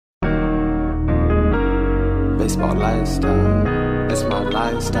It's my lifestyle. It's my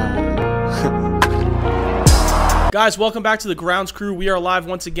lifestyle. Guys, welcome back to the Grounds Crew. We are live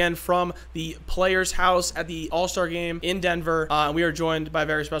once again from the Players' House at the All-Star Game in Denver. We are joined by a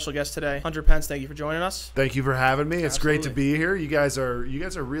very special guest today, Hunter Pence. Thank you for joining us. Thank you for having me. It's Absolutely great to be here. You guys are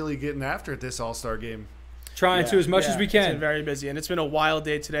really getting after it this All-Star Game. Trying to as much as we can. It's been very busy, and it's been a wild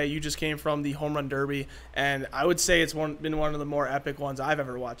day today. You just came from the Home Run Derby, and I would say it's been one of the more epic ones I've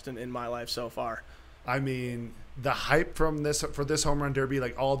ever watched in my life so far. I mean, the hype for this Home Run Derby,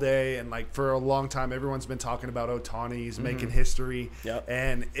 like all day and like for a long time, everyone's been talking about Ohtani. He's making history,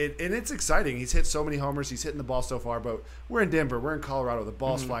 and it's exciting. He's hit so many homers. He's hitting the ball so far. But we're in Denver. We're in Colorado. The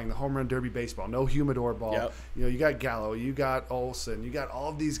ball's flying. The Home Run Derby baseball. No humidor ball. You know, you got Gallo. You got Olsen. You got all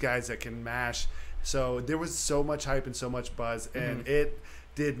of these guys that can mash. So there was so much hype and so much buzz, and it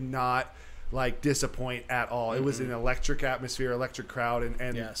did not like disappoint at all. It was an electric atmosphere, electric crowd,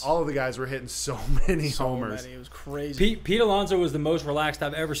 and all of the guys were hitting so many homers. It was crazy. Pete Alonso was the most relaxed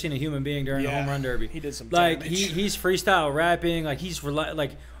I've ever seen a human being during the Home Run Derby. He did some like damage. he's freestyle rapping, like he's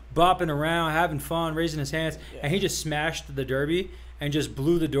like bopping around, having fun, raising his hands, and he just smashed the Derby and just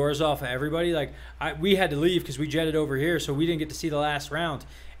blew the doors off of everybody. Like we had to leave because we jetted over here, so we didn't get to see the last round.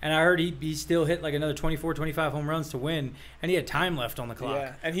 And I heard he still hit like another 24, 25 home runs to win, and he had time left on the clock.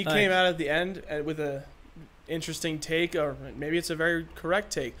 Yeah, and he came out at the end with a interesting take, or maybe it's a very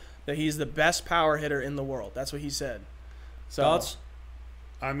correct take, that he's the best power hitter in the world. That's what he said. So, thoughts?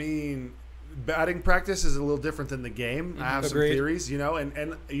 I mean, batting practice is a little different than the game. I have some theories, you know,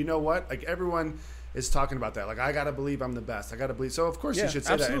 and you know what? Like everyone is talking about that. Like, I got to believe I'm the best. I got to believe. So, of course, you should say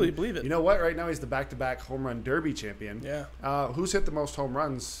that. Absolutely believe it. You know what? Right now, he's the back-to-back home run derby champion. Yeah. Who's hit the most home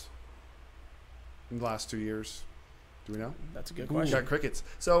runs in the last 2 years? Do we know? That's a good question. Got crickets.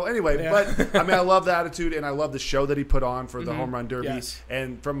 So, anyway, but, I mean, I love the attitude, and I love the show that he put on for the home run derby. Yes.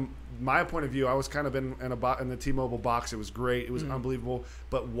 And from my point of view, I was kind of in the T-Mobile box. It was great. It was unbelievable.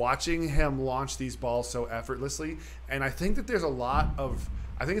 But watching him launch these balls so effortlessly, and I think that there's a lot of –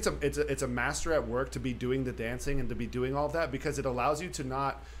 I think it's a master at work to be doing the dancing and to be doing all of that, because it allows you to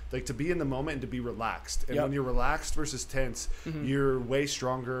not like to be in the moment and to be relaxed. And when you're relaxed versus tense, you're way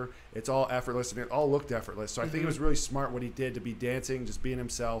stronger. It's all effortless, and it all looked effortless. So I think it was really smart what he did to be dancing, just being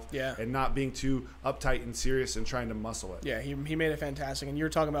himself, and not being too uptight and serious and trying to muscle it. Yeah, he made it fantastic. And you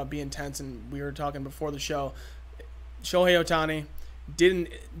were talking about being tense, and we were talking before the show. Shohei Ohtani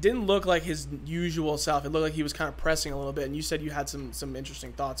didn't look like his usual self. It looked like he was kind of pressing a little bit, and you said you had some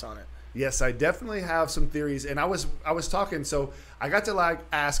interesting thoughts on it. Yes, I definitely have some theories, and I was talking, so I got to like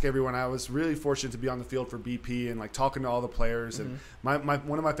ask everyone. I was really fortunate to be on the field for BP and like talking to all the players, and one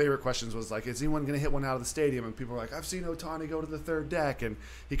of my favorite questions was like, is anyone going to hit one out of the stadium? And people were like, I've seen Ohtani go to the third deck, and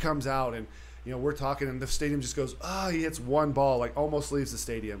he comes out, and you know, we're talking, and the stadium just goes, he hits one ball, like almost leaves the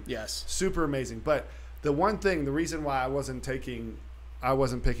stadium. Yes, super amazing. But the reason why I wasn't picking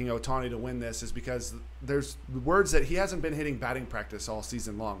Ohtani to win this is because there's words that he hasn't been hitting batting practice all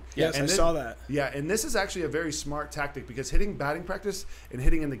season long. Yes, I saw that. Yeah, and this is actually a very smart tactic, because hitting batting practice and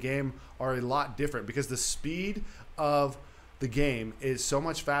hitting in the game are a lot different, because the speed of the game is so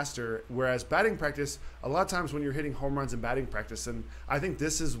much faster, whereas batting practice, a lot of times when you're hitting home runs in batting practice, and I think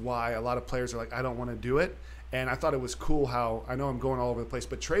this is why a lot of players are like, I don't want to do it. And I thought it was cool how, I know I'm going all over the place,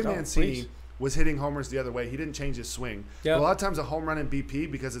 but Trey Mancini was hitting homers the other way. He didn't change his swing. But a lot of times a home run in BP,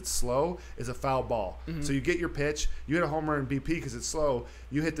 because it's slow, is a foul ball. So you get your pitch, you hit a home run in BP because it's slow,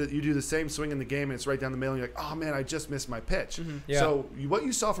 you do the same swing in the game, and it's right down the middle, and you're like, oh man, I just missed my pitch. So what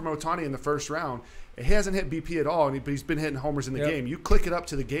you saw from Ohtani in the first round, he hasn't hit BP at all, but he's been hitting homers in the game. You click it up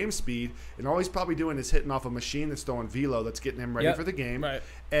to the game speed, and all he's probably doing is hitting off a machine that's throwing velo, that's getting him ready for the game.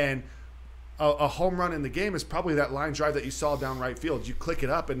 And a home run in the game is probably that line drive that you saw down right field. You click it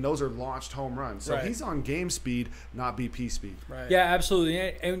up, and those are launched home runs. So he's on game speed, not BP speed. Yeah, absolutely.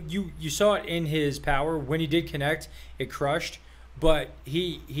 And you saw it in his power. When he did connect, it crushed. But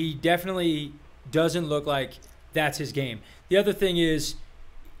he definitely doesn't look like that's his game. The other thing is,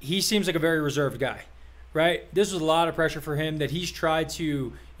 he seems like a very reserved guy, right? This was a lot of pressure for him, that he's tried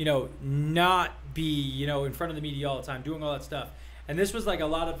to, not be, in front of the media all the time, doing all that stuff. And this was like a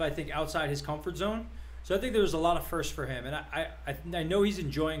lot of, I think, outside his comfort zone. So I think there was a lot of firsts for him. And I know he's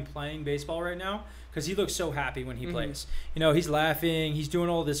enjoying playing baseball right now, because he looks so happy when he plays. He's laughing, he's doing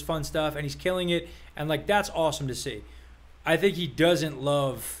all this fun stuff, and he's killing it. And, like, that's awesome to see. I think he doesn't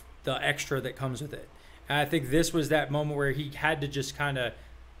love the extra that comes with it. And I think this was that moment where he had to just kind of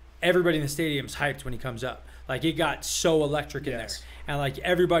 – everybody in the stadium's hyped when he comes up. Like, it got so electric in there. And, like,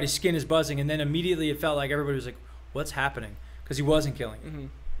 everybody's skin is buzzing. And then immediately it felt like everybody was like, what's happening? Because he wasn't killing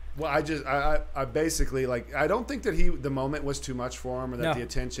it. Well, I basically, like, I don't think that the moment was too much for him, or that the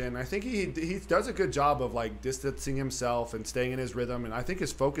attention. I think he does a good job of, like, distancing himself and staying in his rhythm, and I think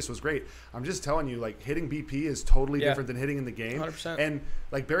his focus was great. I'm just telling you, like, hitting BP is totally different than hitting in the game. 100%. And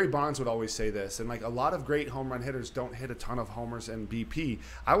like Barry Bonds would always say this, and like a lot of great home run hitters don't hit a ton of homers in BP.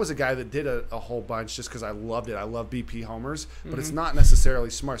 I was a guy that did a whole bunch just because I loved it. I love BP homers, but it's not necessarily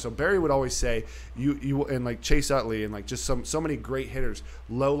smart. So Barry would always say, you and like Chase Utley and like just so many great hitters,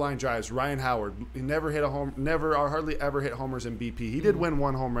 low line drives. Ryan Howard, he never hit a home, never or hardly ever hit homers in BP. He did win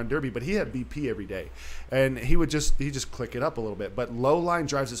one home run derby, but he had BP every day, and he just click it up a little bit. But low line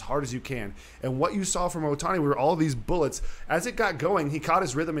drives as hard as you can. And what you saw from Ohtani were all these bullets. As it got going, he caught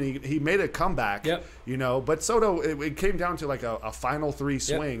his rhythm and he made a comeback. You know, but Soto, it came down to like a final 3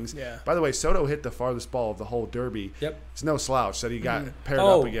 swings. By the way, Soto hit the farthest ball of the whole derby. It's no slouch that he got paired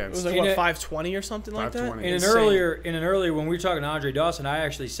up against. It was like what, 520 or something like that. In an earlier when we were talking to Andre Dawson, I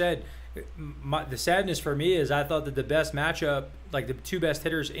actually said the sadness for me is I thought that the best matchup, like the 2 best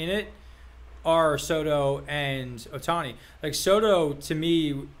hitters in it, are Soto and Ohtani. Like Soto to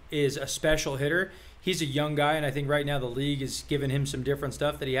me is a special hitter. He's a young guy, and I think right now the league is giving him some different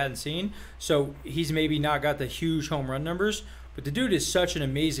stuff that he hadn't seen. So he's maybe not got the huge home run numbers, but the dude is such an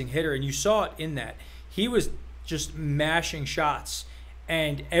amazing hitter, and you saw it in that. He was just mashing shots,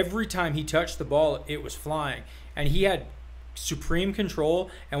 and every time he touched the ball, it was flying. And he had supreme control,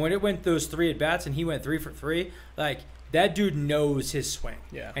 and when it went those 3 at-bats and he went 3 for 3, like, that dude knows his swing.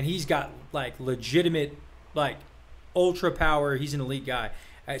 And he's got, like, legitimate, like, ultra power. He's an elite guy.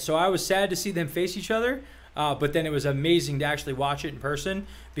 So I was sad to see them face each other, but then it was amazing to actually watch it in person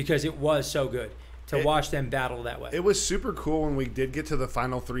because it was so good to watch them battle that way. It was super cool when we did get to the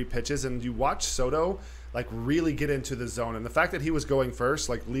final 3 pitches, and you watch Soto like really get into the zone, and the fact that he was going first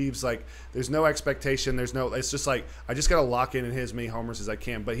like leaves like there's no expectation, it's just like I just gotta lock in and hit as many homers as I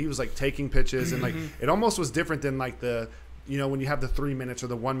can. But he was like taking pitches, and like it almost was different than like the, you know, when you have the 3 minutes or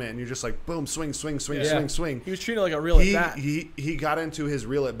the 1 minute and you're just like boom, swing. He was treated like a real at bat. He got into his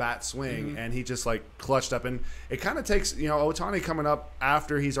real at bat swing, and he just like clutched up. And it kind of takes, you know, Ohtani coming up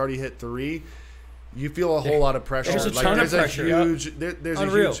after he's already hit 3, you feel a whole lot of pressure. There's a ton of pressure. There's a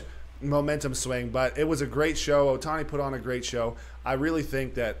huge momentum swing, but it was a great show. Ohtani put on a great show. I really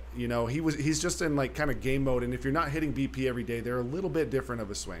think that, you know, he's just in like kind of game mode, and if you're not hitting BP every day, they're a little bit different of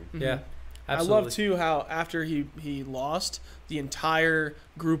a swing. Absolutely. I love too how after he lost, the entire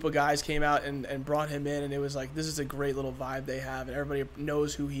group of guys came out and brought him in, and it was like, this is a great little vibe they have, and everybody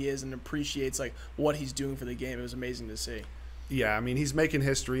knows who he is and appreciates like what he's doing for the game. It was amazing to see. Yeah, I mean, he's making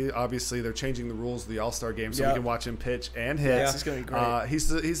history. Obviously, they're changing the rules of the All-Star game so we can watch him pitch and hit. Yeah, it's going to be great.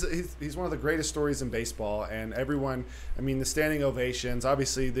 He's one of the greatest stories in baseball, and everyone, I mean, the standing ovations.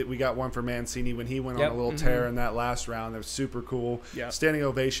 Obviously, we got one for Mancini when he went on a little tear in that last round. That was super cool. Standing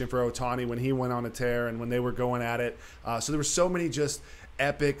ovation for Ohtani when he went on a tear and when they were going at it. So there were so many just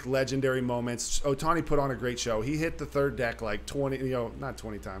epic, legendary moments. Ohtani put on a great show. He hit the third deck like 20, you know, not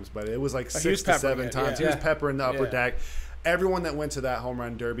 20 times, but it was like 6 to 7 times. He was peppering the upper deck. Everyone that went to that home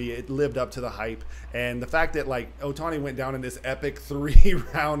run derby, it lived up to the hype. And the fact that like Ohtani went down in this epic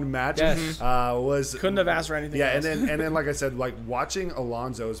 3-round match was couldn't have asked for anything else. and then like I said, like watching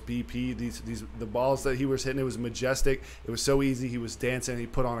Alonso's BP, the balls that he was hitting, it was majestic. It was so easy. He was dancing. He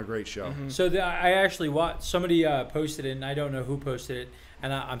put on a great show. So I actually watched, somebody posted it, and I don't know who posted it,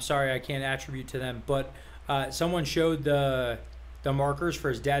 and I'm sorry I can't attribute to them, but someone showed the markers for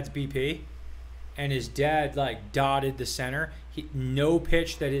his dad's BP. And his dad like dotted the center. No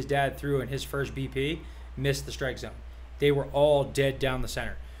pitch that his dad threw in his first BP missed the strike zone. They were all dead down the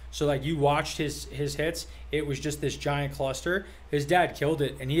center. So like you watched his hits, it was just this giant cluster. His dad killed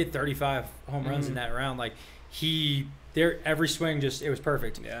it, and he had 35 home runs in that round. Like every swing it was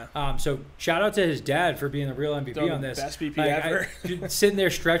perfect. So shout out to his dad for being the real MVP on this. Best BP ever. Sitting there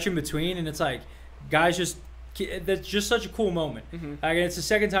stretching between, and it's like guys just. That's just such a cool moment. Like, it's the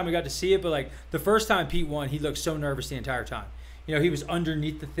second time we got to see it, but like the first time Pete won, he looked so nervous the entire time. You know, he was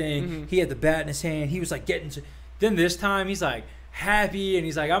underneath the thing. He had the bat in his hand. He was like getting to. Then this time he's like happy, and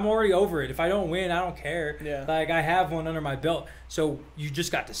he's like, I'm already over it. If I don't win, I don't care. Like I have one under my belt. So you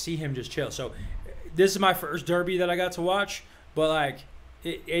just got to see him just chill. So this is my first derby that I got to watch, but like.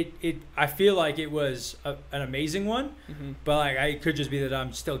 I feel like it was an amazing one, but like it could just be that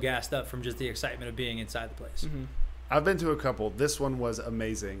I'm still gassed up from just the excitement of being inside the place. I've been to a couple. This one was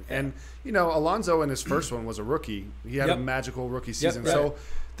amazing. And, you know, Alonso in his first one was a rookie. He had a magical rookie season. So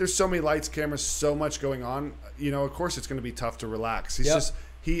there's so many lights, cameras, so much going on. You know, of course it's going to be tough to relax.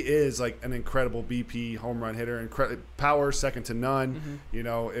 he is like an incredible BP home run hitter, power second to none. You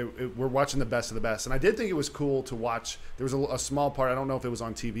know, we're watching the best of the best. And I did think it was cool to watch. There was a small part, I don't know if it was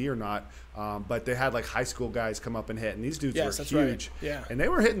on TV or not, but they had like high school guys come up and hit, and these dudes were huge. Right. Yeah. And they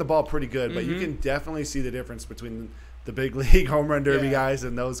were hitting the ball pretty good, but you can definitely see the difference between the big league home run derby guys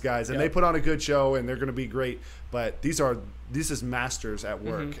and those guys. And they put on a good show, and they're going to be great. But this is masters at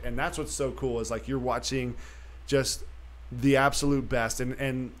work. And that's what's so cool is like you're watching just the absolute best.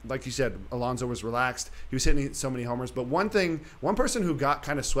 And like you said, Alonso was relaxed. He was hitting so many homers. But one person who got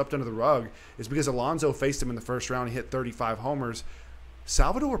kind of swept under the rug is because Alonso faced him in the first round. He hit 35 homers.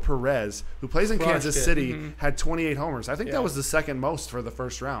 Salvador Perez, who plays in Kansas City, had 28 homers. I think that was the second most for the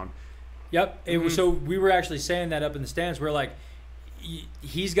first round. Yep. It was, so we were actually saying that up in the stands. We're like,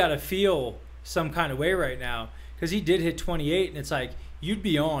 he's got to feel some kind of way right now because he did hit 28, and it's like, you'd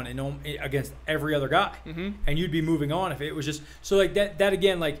be on and against every other guy, and you'd be moving on if it was just so like that. That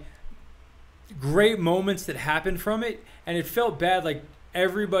again, like great moments that happened from it, and it felt bad. Like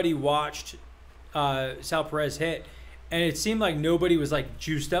everybody watched Sal Perez hit, and it seemed like nobody was like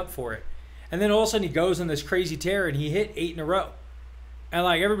juiced up for it. And then all of a sudden he goes on this crazy tear, and he hit 8 in a row, and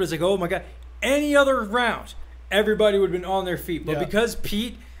like everybody's like, "Oh my god!" Any other round, everybody would have been on their feet, but because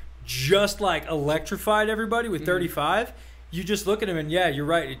Pete just like electrified everybody with 35. You just look at him and, yeah, you're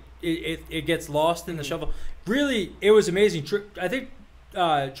right. It gets lost in the shuffle. Really, it was amazing. I think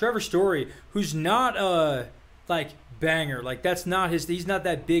Trevor Story, who's not a, like, banger. Like, that's not his – he's not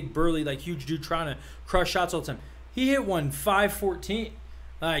that big, burly, like, huge dude trying to crush shots all the time. He hit one 514.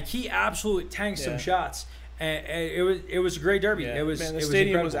 Like, he absolutely tanked some shots. And it was a great derby. Yeah. The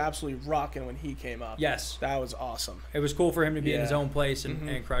stadium was absolutely rocking when he came up. Yes. That was awesome. It was cool for him to be in his own place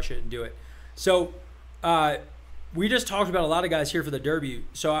and crush it and do it. So, we just talked about a lot of guys here for the Derby.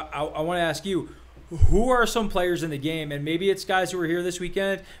 So I want to ask you, who are some players in the game? And maybe it's guys who were here this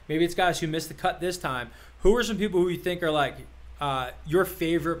weekend. Maybe it's guys who missed the cut this time. Who are some people who you think are like your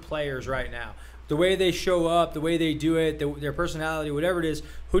favorite players right now? The way they show up, the way they do it, their personality, whatever it is.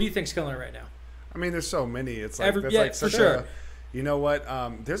 Who do you think's killing it right now? I mean, there's so many. It's like for sure. You know what?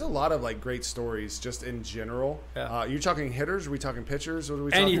 There's a lot of like great stories just in general. Yeah. You're talking hitters? Are we talking pitchers? What are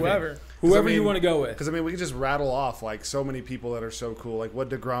we talking? Whoever you want to go with. Because I mean, we can just rattle off like so many people that are so cool. Like what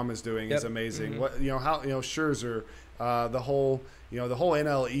DeGrom is doing is amazing. What Scherzer, the whole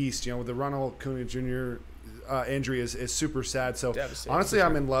NL East. You know, the Ronald Acuna Jr. Injury is super sad. So honestly,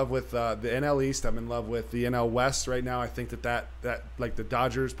 I'm in love with the NL East. I'm in love with the NL West right now. I think that like the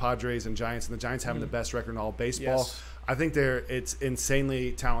Dodgers, Padres, and Giants, and the Giants having the best record in all baseball. Yes. I think it's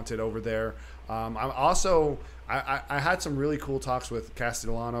insanely talented over there. I had some really cool talks with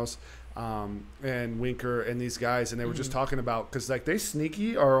Castellanos and Winker and these guys, and they were just talking about because like they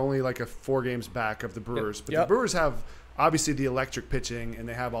sneaky are only like 4 games back of the Brewers, but the Brewers have obviously the electric pitching, and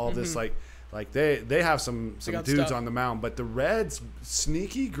they have all this like they have some dudes on the mound, but the Reds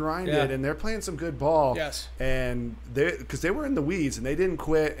sneaky grinded and they're playing some good ball. Yes. And because they were in the weeds and they didn't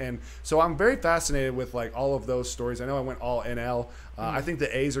quit, and so I'm very fascinated with like all of those stories. I know I went all NL. I think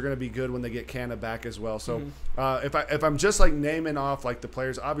the A's are going to be good when they get Canna back as well. So if I'm just like naming off like the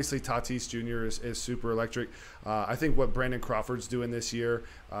players, obviously Tatis Jr. is super electric. I think what Brandon Crawford's doing this year,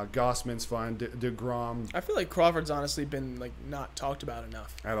 Gossman's fun, DeGrom. I feel like Crawford's honestly been like not talked about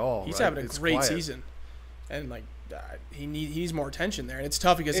enough at all. He's having a great season, and like he needs more attention there. And it's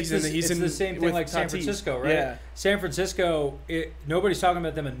tough because he's in the same thing like San Francisco, right? Yeah. San Francisco, nobody's talking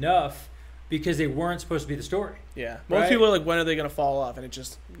about them enough because they weren't supposed to be the story. Yeah. Most people are like, when are they going to fall off? And it's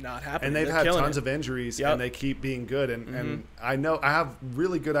just not happening. And they've had tons of injuries, and they keep being good. And I know I have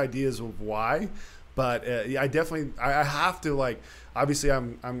really good ideas of why, but I definitely I have to like. Obviously,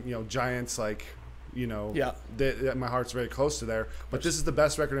 I'm Giants like. My heart's very close to there. But this is the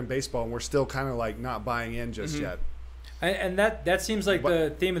best record in baseball, and we're still kind of like not buying in just yet. And that seems like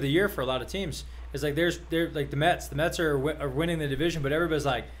the theme of the year for a lot of teams. Is like they're like the Mets. The Mets are winning the division, but everybody's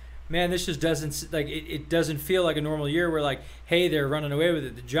like, man, this just doesn't like it doesn't feel like a normal year. Where like, hey, they're running away with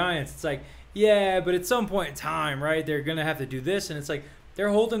it. The Giants, it's like, yeah, but at some point in time, right, they're gonna have to do this, and it's like they're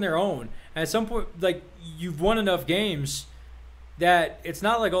holding their own. And at some point, like you've won enough games that it's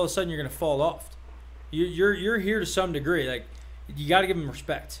not like all of a sudden you're gonna fall off. You're here to some degree. Like you got to give him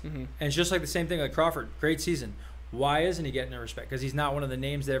respect, and it's just like the same thing like Crawford. Great season. Why isn't he getting the respect? Because he's not one of the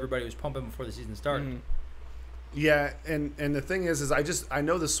names that everybody was pumping before the season started. Yeah, and the thing is I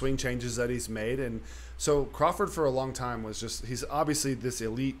know the swing changes that he's made, and so Crawford for a long time was he's obviously this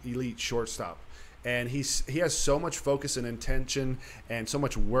elite shortstop, and he has so much focus and intention and so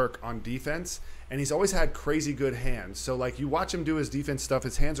much work on defense. And he's always had crazy good hands. So, like, you watch him do his defense stuff.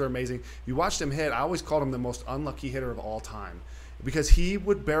 His hands are amazing. You watched him hit. I always called him the most unlucky hitter of all time. because he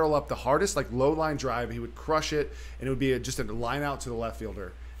would barrel up the hardest, like low line drive. He would crush it, and it would be just a line out to the left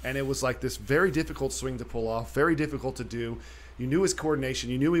fielder. And it was like this very difficult swing to pull off, very difficult to do. You knew his coordination.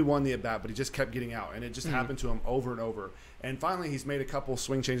 You knew he won the at-bat, but he just kept getting out. And it just happened to him over and over. And finally, he's made a couple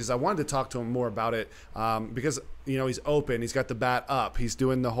swing changes. I wanted to talk to him more about it because, he's open. He's got the bat up. He's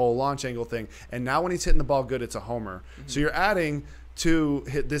doing the whole launch angle thing. And now when he's hitting the ball good, it's a homer. So you're adding to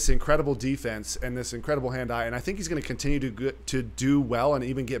hit this incredible defense and this incredible hand-eye. And I think he's going to continue to do well and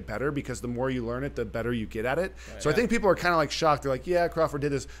even get better because the more you learn it, the better you get at it. So I think people are kind of like shocked. They're like, yeah, Crawford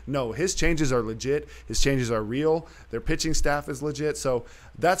did this. No, his changes are legit. His changes are real. Their pitching staff is legit. So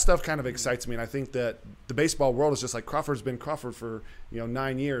that stuff kind of excites me. And I think that the baseball world is just like Crawford's been Crawford for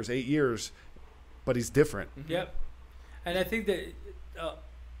 9 years, 8 years, but he's different. Yep. And I think that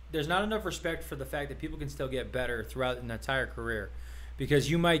there's not enough respect for the fact that people can still get better throughout an entire career.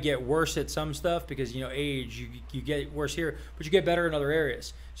 Because you might get worse at some stuff because, age, you get worse here, but you get better in other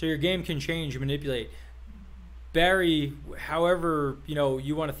areas. So your game can change and manipulate. Barry, however,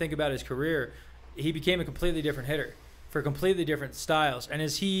 you want to think about his career, he became a completely different hitter for completely different styles. And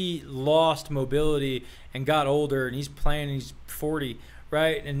as he lost mobility and got older and he's 40,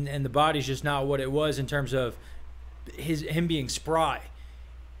 right? And the body's just not what it was in terms of him being spry.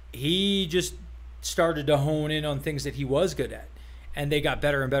 He just started to hone in on things that he was good at. And they got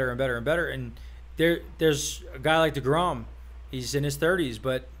better and better and better and better. And there's a guy like DeGrom. He's in his 30s,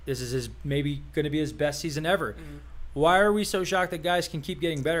 but this is maybe going to be his best season ever. Why are we so shocked that guys can keep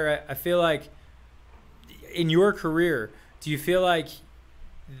getting better? I feel like in your career, do you feel like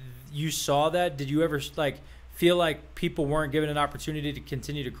you saw that? Did you ever feel like people weren't given an opportunity to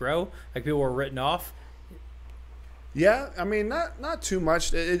continue to grow? Like people were written off? Yeah, I mean, not too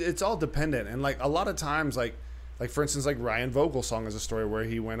much. It's all dependent. And a lot of times, like for instance, Ryan Vogelsong is a story where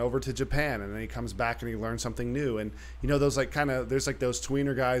he went over to Japan and then he comes back and he learned something new. And those there's those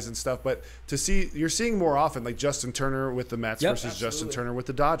tweener guys and stuff. But you're seeing more often like Justin Turner with the Mets versus absolutely. Justin Turner with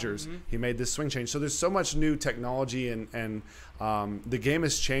the Dodgers. He made this swing change. So there's so much new technology and the game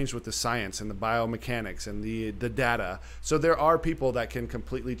has changed with the science and the biomechanics and the data. So there are people that can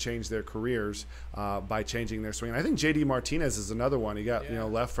completely change their careers by changing their swing. And I think JD Martinez is another one. He got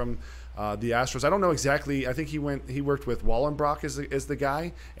left from the Astros. I don't know exactly. I think he worked with Wallenbrock as the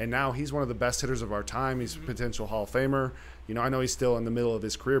guy, and now he's one of the best hitters of our time. He's a potential Hall of Famer. I know he's still in the middle of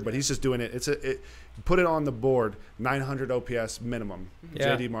his career, but he's just doing it. Put it on the board, 900 OPS minimum,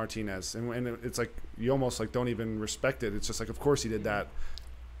 JD Martinez, and it's like you almost don't even respect it. It's just like, of course he did that.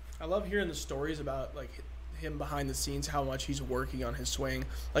 I love hearing the stories about him behind the scenes, how much he's working on his swing.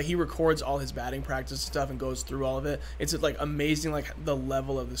 He records all his batting practice stuff and goes through all of it. It's amazing the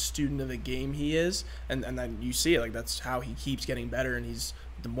level of the student of the game he is, and then you see it that's how he keeps getting better, and he's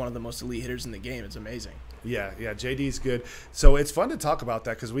one of the most elite hitters in the game. It's amazing. Yeah, JD's good. So it's fun to talk about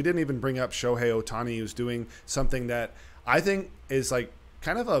that because we didn't even bring up Shohei Ohtani, who's doing something that I think is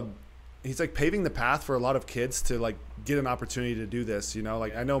he's paving the path for a lot of kids to get an opportunity to do this.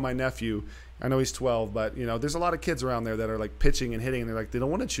 I know my nephew, I know he's 12, but there's a lot of kids around there that are pitching and hitting, and they're they don't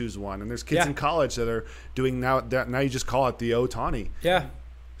want to choose one. And there's kids in college that are doing now you just call it the Ohtani. Yeah.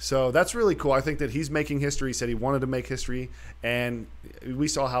 So that's really cool. I think that he's making history. He said he wanted to make history, and we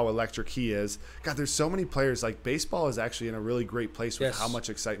saw how electric he is. God, there's so many players. Baseball is actually in a really great place with how much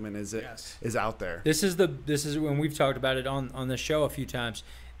excitement is out there. This is when we've talked about it on the show a few times.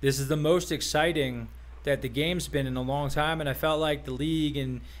 This is the most exciting that the game's been in a long time, and I felt like the league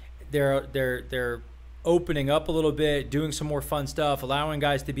and they're opening up a little bit, doing some more fun stuff, allowing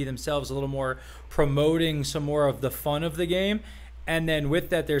guys to be themselves a little more, promoting some more of the fun of the game. And then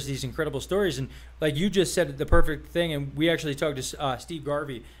with that, there's these incredible stories. And like you just said, the perfect thing, and we actually talked to Steve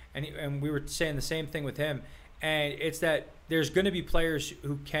Garvey, and we were saying the same thing with him. And it's that there's going to be players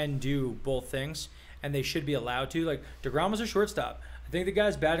who can do both things, and they should be allowed to. DeGrom was a shortstop. I think the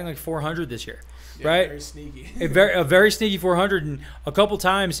guy's batting 400 this year, right? Very sneaky. a very sneaky 400. And a couple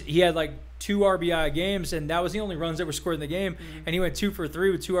times he had 2 RBI games, and that was the only runs that were scored in the game. And he went 2 for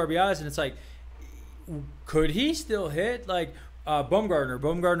 3 with 2 RBIs, and it's could he still hit?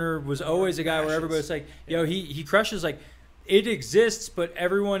 Bumgarner was always a guy where everybody's he crushes. It exists, but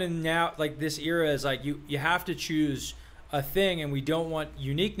everyone in now this era is you have to choose a thing, and we don't want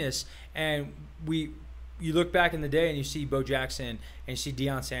uniqueness. And you look back in the day and you see Bo Jackson and you see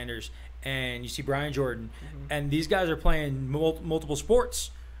Deion Sanders and you see Brian Jordan, and these guys are playing multiple sports,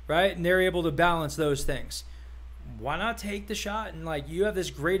 right? And they're able to balance those things. Why not take the shot? And you have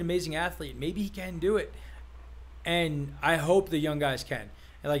this great, amazing athlete. Maybe he can do it. And I hope the young guys can.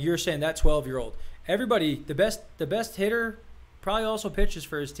 And you're saying, that 12-year-old, everybody, the best hitter probably also pitches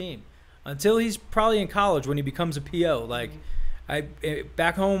for his team until he's probably in college when he becomes a PO.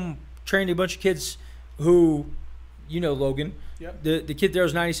 Back home trained a bunch of kids who, Logan. Yep. The kid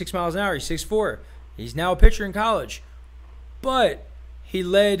throws 96 miles an hour. He's 6'4". He's now a pitcher in college. But he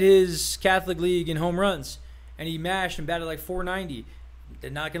led his Catholic League in home runs, and he mashed and batted like 490. They're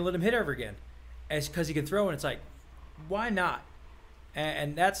not going to let him hit ever again. It's because he can throw, and it's like, why not?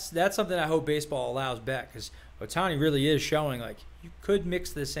 And that's something I hope baseball allows back, because Ohtani really is showing, like, you could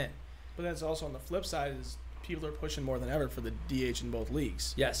mix this in. But that's also on the flip side is people are pushing more than ever for the DH in both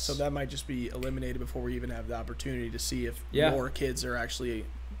leagues. Yes. So that might just be eliminated before we even have the opportunity to see if Yeah. more kids are actually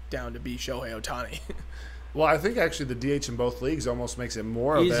down to be Shohei Ohtani. Well, I think actually the DH in both leagues almost makes it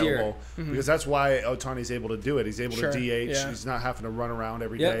more Easier. available because that's why Ohtani's able to do it. He's able Sure, to DH. yeah. He's not having to run around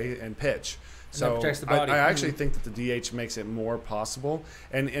every Yep. day and pitch. that So protects the I body. actually think that the DH makes it more possible.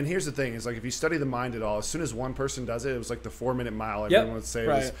 And here's the thing: is like if you study the mind at all, as soon as one person does it, it was like the 4-minute mile. Yep. Everyone would say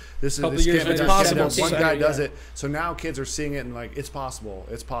Right. this Couple is years can't be later, done. it's Can't possible. be done. One guy Yeah. does it. So now kids are seeing it and like it's possible.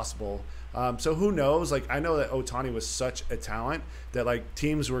 It's possible. So who knows? Like I know that Ohtani was such a talent that like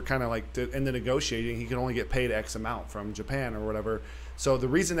teams were kind of like in the negotiating, he could only get paid X amount from Japan or whatever. So the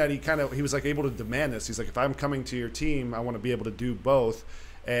reason that he was like able to demand this, he's like, if I'm coming to your team, I want to be able to do both.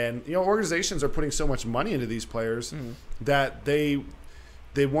 And organizations are putting so much money into these players that they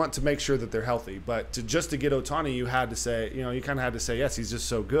want to make sure that they're healthy. But just to get Ohtani, you had to say, you kind of had to say, yes, he's just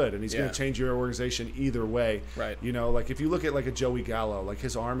so good, and he's going Yeah. to change your organization either way. Right. Like if you look at like a Joey Gallo, like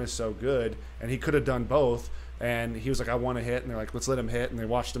his arm is so good, and he could have done both. And he was like, I want to hit, and they're like, let's let him hit, and they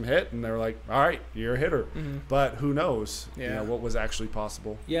watched him hit, and they were like, all right, you're a hitter. But who knows? Yeah. What was actually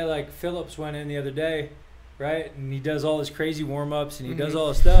possible. Yeah, like Phillips went in the other day, right? And he does all his crazy warm-ups, and he does all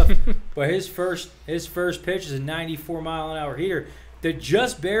his stuff. But his first pitch is a 94-mile-an-hour heater that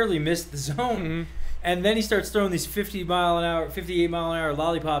just barely missed the zone. And then he starts throwing these 58-mile-an-hour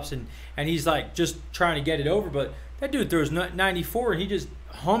lollipops, and he's like just trying to get it over. But that dude throws 94, and he just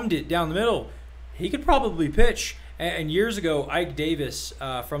hummed it down the middle. He could probably pitch. And years ago, Ike Davis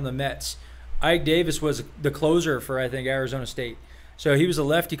from the Mets, Ike Davis was the closer for, I think, Arizona State. So he was a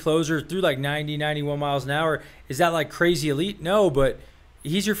lefty closer, threw like 90, 91 miles an hour. Is that like crazy elite? No, but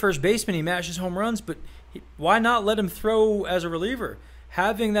he's your first baseman. He mashes home runs, but why not let him throw as a reliever?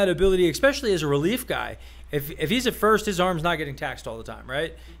 Having that ability, especially as a relief guy, if he's at first, his arm's not getting taxed all the time,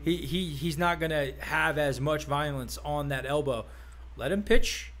 right? He's not going to have as much violence on that elbow. Let him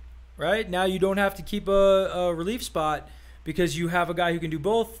pitch. Right? Now you don't have to keep a relief spot because you have a guy who can do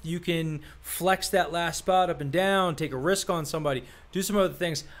both. You can flex that last spot up and down, take a risk on somebody, do some other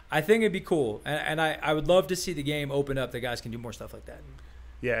things. I think it'd be cool. And I would love to see the game open up that guys can do more stuff like that.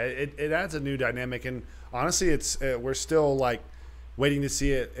 Yeah, it adds a new dynamic. And honestly, it's we're still like waiting to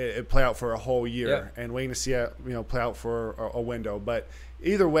see it play out for a whole year and waiting to see it play out for a window. But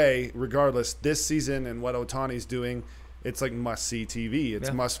either way, regardless, this season and what Ohtani's doing, it's like must see TV.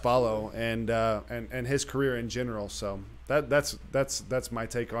 It's must follow, and his career in general. So that's my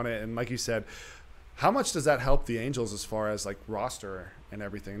take on it. And like you said, how much does that help the Angels as far as like roster and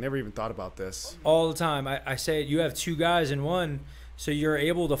everything? Never even thought about this. All the time. I say you have two guys in one, so you're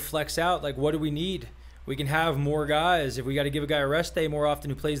able to flex out. Like, what do we need? We can have more guys. If we got to give a guy a rest day more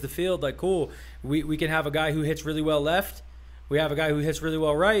often who plays the field, like cool. We can have a guy who hits really well left. We have a guy who hits really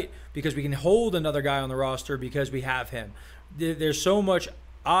well right because we can hold another guy on the roster because we have him. There's so much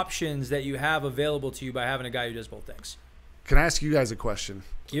options that you have available to you by having a guy who does both things. Can I ask you guys a question?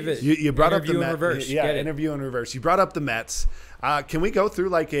 Give it. You brought up the Interview in Mets. reverse. Yeah, Get it. interview in reverse. You brought up the Mets. Can we go through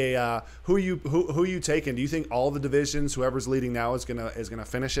like a who you taking? Do you think all the divisions, whoever's leading now, is gonna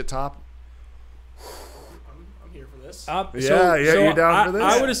finish at top? I'm here for this. You're down for this?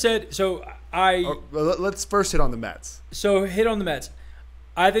 I would have said so. Let's first hit on the Mets. So hit on the Mets.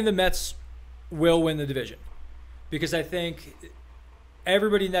 I think the Mets will win the division because I think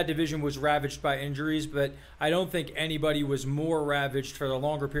everybody in that division was ravaged by injuries, but I don't think anybody was more ravaged for a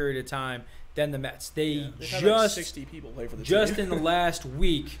longer period of time than the Mets. They They've had just like 60 people play for the just team. in the last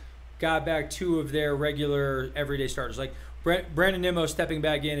week got back two of their regular everyday starters. Like Brandon Nimmo stepping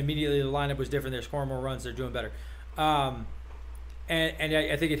back in immediately, the lineup was different. They're scoring more runs. They're doing better. And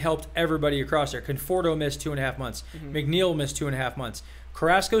I think it helped everybody across there. Conforto missed 2.5 months. McNeil missed 2.5 months.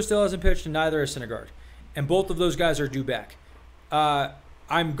 Carrasco still hasn't pitched, and neither is Syndergaard. And both of those guys are due back.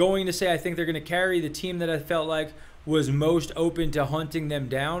 I'm going to say I think they're going to carry the team that I felt like was most open to hunting them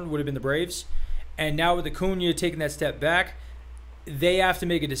down would have been the Braves. And now with Acuna taking that step back, they have to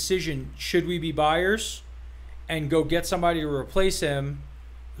make a decision. Should we be buyers and go get somebody to replace him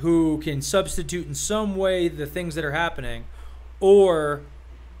who can substitute in some way the things that are happening, or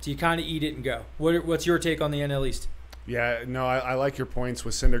do you kind of eat it and go? What's your take on the NL East? Yeah, no, I like your points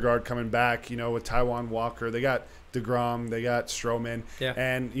with Syndergaard coming back. With Taijuan Walker, they got DeGrom, they got Stroman,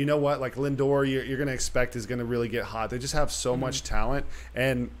 and you know what? Like Lindor, you're going to expect is going to really get hot. They just have so much talent,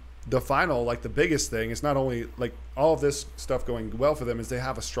 and the final, like the biggest thing, is not only like all of this stuff going well for them, is they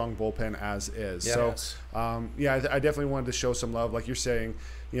have a strong bullpen as is. Yes. So, I definitely wanted to show some love, like you're saying.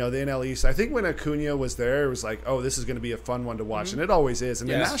 The NL East. I think when Acuna was there, it was like, oh, this is going to be a fun one to watch, and it always is. And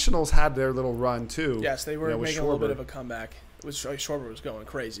the Nationals had their little run too. Yes, they were making a little bit of a comeback. It was Schwarber was going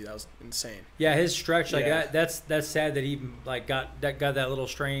crazy. That was insane. Yeah, his stretch that's sad that he like got that little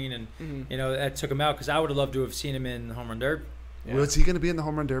strain, and that took him out, because I would have loved to have seen him in the home run derby. Yeah. Was he going to be in the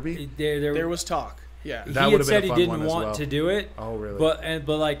home run derby? There was talk. Yeah, that he would had have said been a he fun didn't one want to do it. Oh, really? But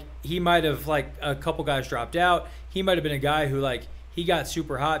like he might have, like a couple guys dropped out. He might have been a guy who like he got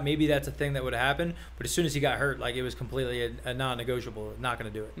super hot. Maybe that's a thing that would have happened. But as soon as he got hurt, like it was completely a non-negotiable. Not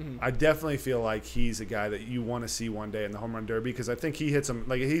going to do it. I definitely feel like he's a guy that you want to see one day in the home run derby, because I think he hits him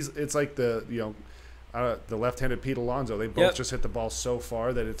like it's like the left-handed Pete Alonso. They both just hit the ball so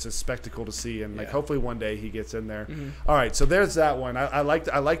far that it's a spectacle to see, and like hopefully one day he gets in there. All right, so there's that one. I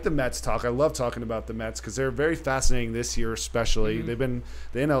like the Mets talk. I love talking about the Mets because they're very fascinating this year, especially. They've been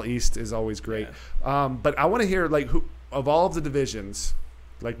the NL East is always great, but I want to hear like who of all of the divisions,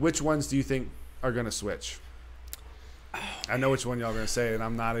 like which ones do you think are going to switch? I know which one y'all are going to say, and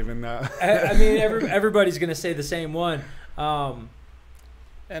I'm not even. I mean, everybody's going to say the same one. NL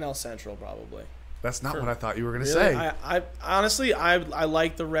Central probably. That's not what I thought you were going to really? say. I honestly, I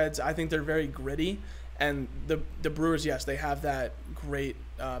like the Reds. I think they're very gritty, and the Brewers, yes, they have that great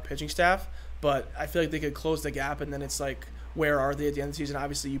pitching staff, but I feel like they could close the gap, and then it's like, where are they at the end of the season?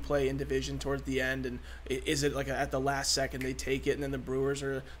 Obviously, you play in division towards the end, and is it like at the last second they take it, and then the Brewers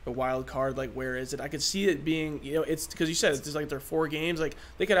are the wild card? Like, where is it? I could see it being, it's because you said it's just like they're 4 games. Like,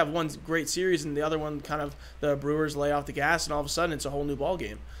 they could have one great series, and the other one kind of the Brewers lay off the gas, and all of a sudden it's a whole new ball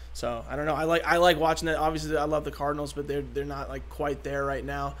game. So I don't know. I like watching that. Obviously, I love the Cardinals, but they're not like quite there right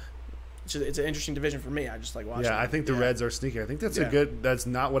now. It's an interesting division for me. I just like watching. Yeah, I think the Reds are sneaky. I think that's a good. That's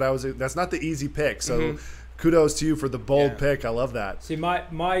not what I was. That's not the easy pick. So. Kudos to you for the bold pick. I love that. See, my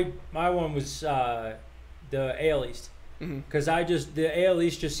one was the AL East, because the AL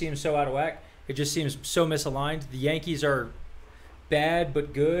East just seems so out of whack. It just seems so misaligned. The Yankees are bad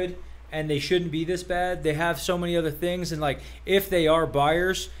but good, and they shouldn't be this bad. They have so many other things, and like if they are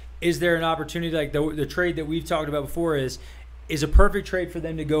buyers, is there an opportunity like the trade that we've talked about before is a perfect trade for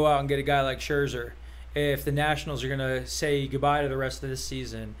them to go out and get a guy like Scherzer if the Nationals are going to say goodbye to the rest of this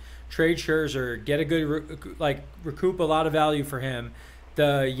season. Trade Scherzer, get a good recoup a lot of value for him.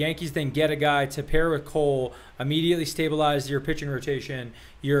 The Yankees then get a guy to pair with Cole, immediately stabilize your pitching rotation.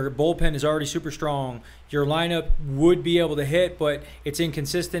 Your bullpen is already super strong. Your lineup would be able to hit, but it's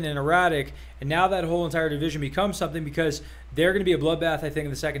inconsistent and erratic. And now that whole entire division becomes something, because they're going to be a bloodbath, I think, in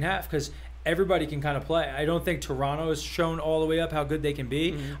the second half, because everybody can kind of play. I don't think Toronto has shown all the way up how good they can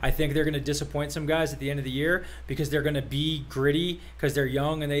be. I think they're going to disappoint some guys at the end of the year because they're going to be gritty because they're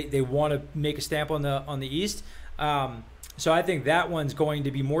young and they want to make a stamp on the East. So I think that one's going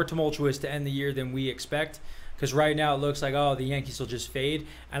to be more tumultuous to end the year than we expect, because right now it looks like, the Yankees will just fade,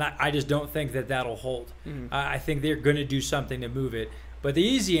 and I just don't think that'll hold. I think they're going to do something to move it. But the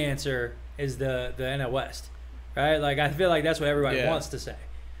easy answer is the NL West, right? Like, I feel like that's what everybody wants to say.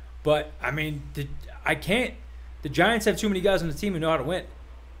 But, I mean, the Giants have too many guys on the team who know how to win.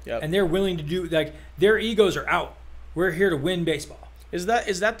 Yep. And they're willing to do, like, their egos are out. We're here to win baseball. Is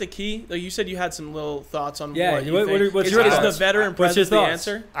that the key? Like you said, you had some little thoughts on what you think. What's your thoughts? Is the veteran presence the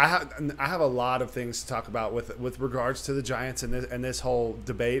answer? I have a lot of things to talk about with regards to the Giants and this whole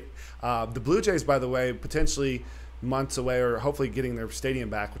debate. The Blue Jays, by the way, potentially months away, or hopefully getting their stadium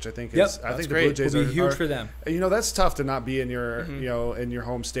back, which I think is. I think the Blue Jays will be huge for them. That's tough to not be in your in your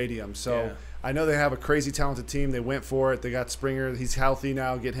home stadium. So I know they have a crazy talented team. They went for it. They got Springer. He's healthy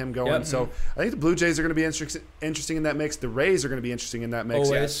now. Get him going. So I think the Blue Jays are going to be interesting in that mix. The Rays are going to be interesting in that mix.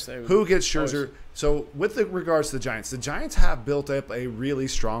 Always. Who gets Scherzer? Always. So with regards to the Giants have built up a really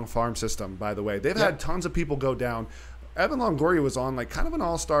strong farm system. By the way, they've had tons of people go down. Evan Longoria was on like kind of an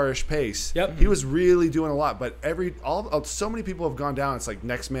all-star-ish pace. Yep. He was really doing a lot, but so many people have gone down. It's like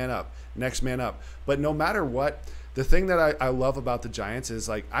next man up, next man up. But no matter what, the thing that I love about the Giants is,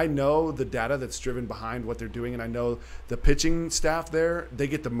 like, I know the data that's driven behind what they're doing, and I know the pitching staff there, they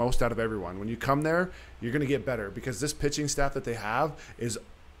get the most out of everyone. When you come there, you're going to get better because this pitching staff that they have is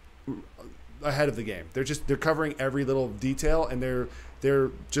ahead of the game. They're covering every little detail, and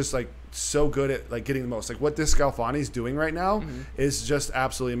they're just like so good at like getting the most. Like what this Scalfani's doing right now is just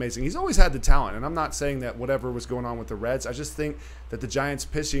absolutely amazing. He's always had the talent, and I'm not saying that whatever was going on with the Reds. I just think that the Giants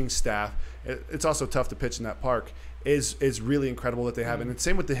pitching staff, it's also tough to pitch in that park, is really incredible that they have. And it's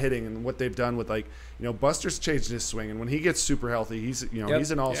same with the hitting and what they've done with, like, Buster's changed his swing, and when he gets super healthy, he's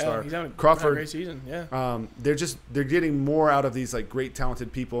he's an all-star. He's having Crawford, a great season. Yeah. They're getting more out of these, like, great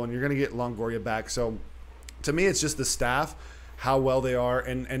talented people, and you're going to get Longoria back. So to me, it's just the staff, how well they are,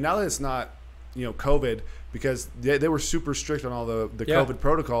 and now that it's not COVID, because they were super strict on all the COVID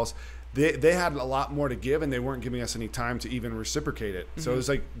protocols. They had a lot more to give, and they weren't giving us any time to even reciprocate it. So it was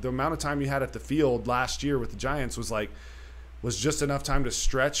like the amount of time you had at the field last year with the Giants was just enough time to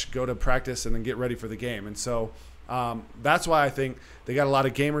stretch, go to practice, and then get ready for the game. And so that's why I think they got a lot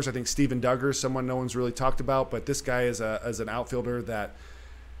of gamers. I think Steven Duggar is someone no one's really talked about, but this guy is an outfielder that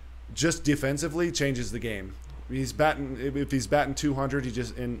just defensively changes the game. If he's batting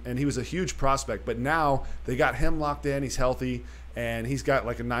 200, and he was a huge prospect, but now they got him locked in. He's healthy, and he's got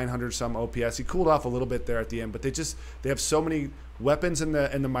like a 900 some OPS. He cooled off a little bit there at the end, but they have so many weapons in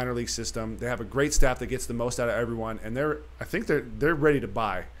the minor league system. They have a great staff that gets the most out of everyone, and I think they're ready to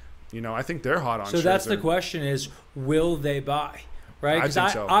buy. I think they're hot on. So Scherzer. that's the question: is will they buy? Right? I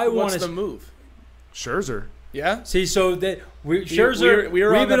think so. What's the move? Scherzer. Yeah. See, so that Scherzer,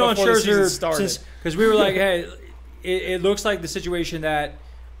 we've been on Scherzer since, because we were like, hey, it looks like the situation that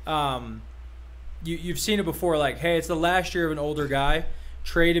you've seen it before. Like, hey, it's the last year of an older guy,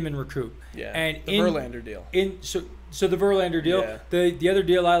 trade him and recoup. Yeah. And the Verlander deal. So the Verlander deal. Yeah. The other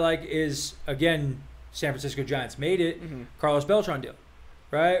deal I like is, again, San Francisco Giants made it. Carlos Beltran deal,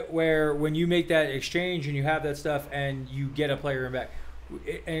 right? Where when you make that exchange and you have that stuff and you get a player in back,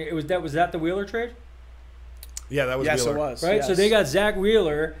 and was that the Wheeler trade? Yeah, that was Yes, Wheeler. it was. Right, yes. so they got Zach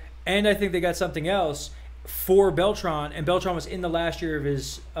Wheeler, and I think they got something else for Beltran, and Beltran was in the last year of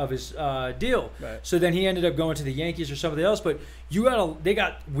his deal. Right. So then he ended up going to the Yankees or somebody else. But they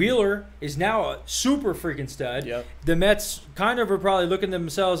got Wheeler is now a super freaking stud. Yep. The Mets kind of are probably looking at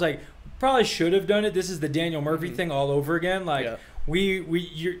themselves like probably should have done it. This is the Daniel Murphy thing all over again. Like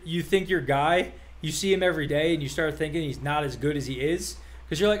you think your guy, you see him every day, and you start thinking he's not as good as he is.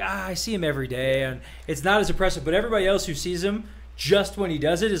 Because you're like, I see him every day, and it's not as impressive. But everybody else who sees him just when he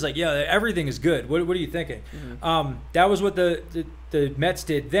does it is like, yeah, everything is good. What are you thinking? That was what the Mets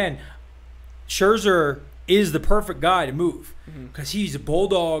did then. Scherzer is the perfect guy to move because he's a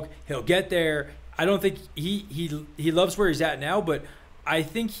bulldog. He'll get there. I don't think he loves where he's at now, but I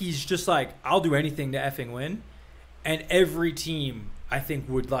think he's just like, I'll do anything to effing win. And every team, I think,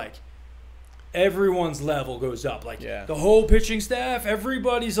 would like – everyone's level goes up. Like the whole pitching staff,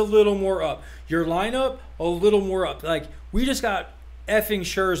 everybody's a little more up. Your lineup, a little more up. Like we just got effing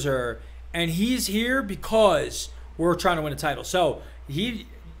Scherzer, and he's here because we're trying to win a title. So you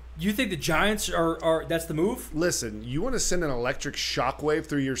think the Giants are that's the move? Listen, you want to send an electric shockwave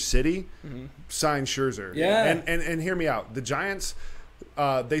through your city? Sign Scherzer. Yeah. And hear me out. The Giants.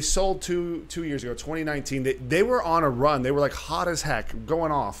 They sold two years ago, 2019. They were on a run. They were like hot as heck,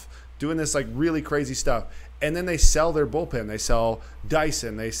 going off, doing this like really crazy stuff, and then they sell their bullpen. They sell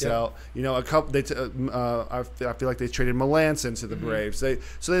Dyson. They sell a couple. I feel like they traded Melanson to the Braves. They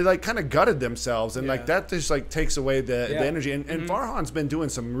like kind of gutted themselves, and like that just like takes away the energy. And Farhan's been doing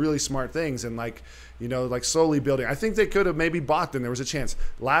some really smart things, and like slowly building. I think they could have maybe bought them. There was a chance.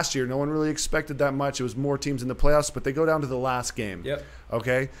 Last year, no one really expected that much. It was more teams in the playoffs, but they go down to the last game. Yep.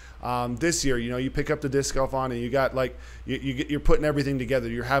 Okay. This year, you pick up the disc golf on, and you got like you're putting everything together.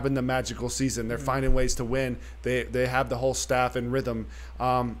 You're having the magical season. They're finding ways to win. They have the whole staff in rhythm.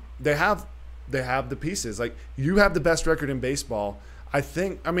 They have the pieces. Like you have the best record in baseball. I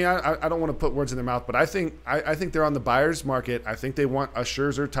think. I mean, I don't want to put words in their mouth, but I think they're on the buyer's market. I think they want a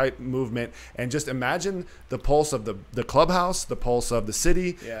Scherzer type movement, and just imagine the pulse of the clubhouse, the pulse of the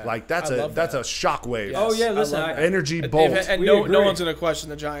city. Yeah. Like that's a shockwave. Yes. Oh yeah, listen, energy bolt. And no one's going to question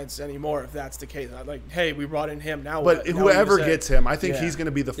the Giants anymore if that's the case. Like, hey, we brought in him now. But whoever gets him, I think Yeah. he's going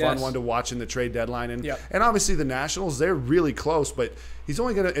to be the fun one to watch in the trade deadline. And obviously the Nationals, they're really close, but he's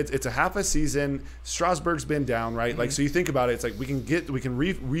only going to. It's a half a season. Strasburg's been down, right? Like so, you think about it. It's like we can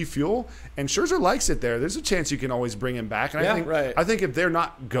refuel, and Scherzer likes it there. There's a chance you can always bring him back. And I think if they're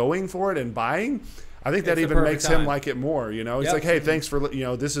not going for it and buying, I think that even makes him like it more. He's like, hey, thanks for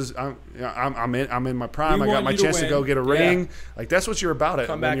this is I'm in my prime. I got my chance to go get a ring. Like that's what you're about.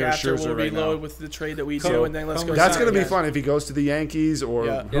 Come when back you're after Scherzer we'll right reload now. with the trade that we do, and then let's go. That's going to be fun if he goes to the Yankees or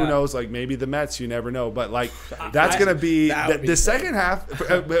who knows, like maybe the Mets. You never know, but like that's going to be the second half.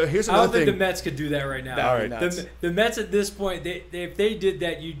 Here's I another don't think thing. the Mets could do that right now. All right, the Mets at this point, if they did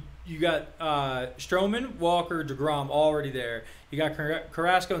that, you got Stroman, Walker, DeGrom already there. You got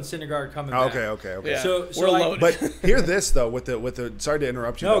Carrasco and Syndergaard coming back. Okay. Yeah. So We're like, loaded. But hear this though, with the sorry to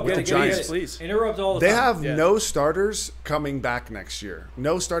interrupt you, No, but with get the it, Giants, get it. please. Interrupt all the they time. have Yeah. no starters coming back next year.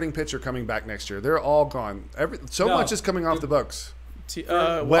 No starting pitcher coming back next year. They're all gone. So No. much is coming off the books.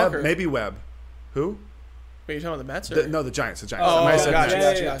 Walker. Webb, maybe Webb. Who? Wait, you talking about the Mets? Or? No, the Giants. Oh, I said gotcha,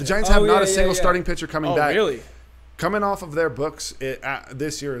 Giants. gotcha. The Giants have Oh, not yeah, a single yeah. starting pitcher coming Oh, back. really? Coming off of their books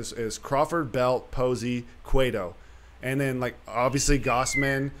this year is Crawford, Belt, Posey, Cueto, and then like obviously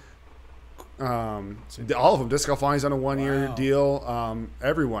Gossman. All of them. Discalfani's on a 1-year Wow. deal.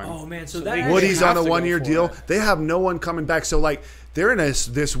 Everyone. Oh man, so So that they- actually- Woody's have on a to go 1-year for deal. it. They have no one coming back. So like they're in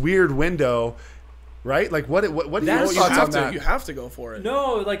this weird window, right? Like what do you That's- thoughts on You that? have to go for it.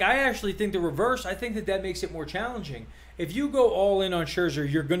 No, like I actually think the reverse. I think that makes it more challenging. If you go all in on Scherzer,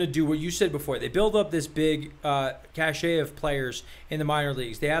 you're going to do what you said before. They build up this big cachet of players in the minor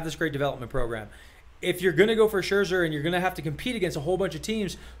leagues. They have this great development program. If you're going to go for Scherzer and you're going to have to compete against a whole bunch of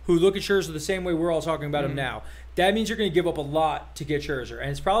teams who look at Scherzer the same way we're all talking about him now, that means you're going to give up a lot to get Scherzer. And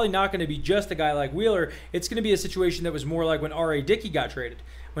it's probably not going to be just a guy like Wheeler. It's going to be a situation that was more like when R.A. Dickey got traded.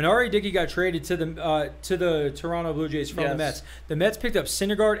 When R.A. Dickey got traded to the Toronto Blue Jays from the Mets picked up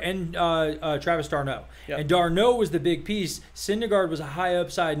Syndergaard and Travis d'Arnaud. Yep. And d'Arnaud was the big piece. Syndergaard was a high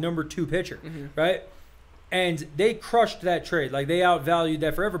upside number 2 pitcher, right? And they crushed that trade. Like, they outvalued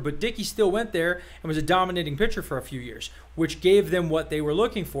that forever. But Dickey still went there and was a dominating pitcher for a few years, which gave them what they were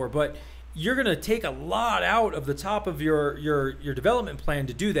looking for. But you're going to take a lot out of the top of your development plan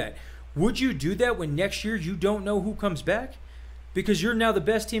to do that. Would you do that when next year you don't know who comes back? Because you're now the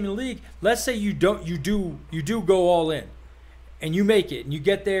best team in the league. Let's say you do go all in and you make it and you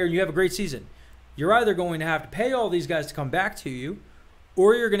get there and you have a great season. You're either going to have to pay all these guys to come back to you,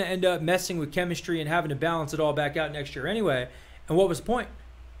 or you're going to end up messing with chemistry and having to balance it all back out next year anyway. And what was the point?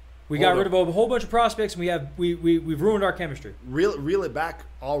 We got rid of a whole bunch of prospects, and we've ruined our chemistry. Reel it back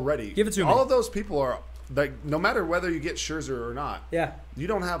already. Give it to me. All of those people are like, no matter whether you get Scherzer or not, Yeah. you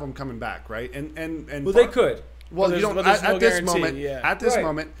don't have them coming back, right? And Well, they could. Well, But you don't there's no at this guarantee, moment. yeah. At this Right,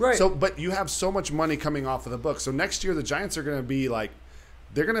 moment, right. So, but you have so much money coming off of the book. So next year, the Giants are going to be like,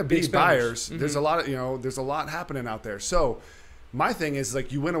 they're going to be Big buyers. spenders. There's a lot of there's a lot happening out there. So, my thing is like,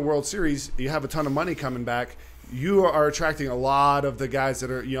 you win a World Series, you have a ton of money coming back. You are attracting a lot of the guys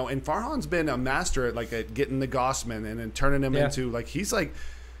that are and Farhan's been a master at getting the Gossman and then turning him into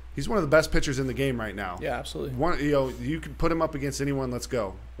he's one of the best pitchers in the game right now. Yeah, absolutely. You can put him up against anyone. Let's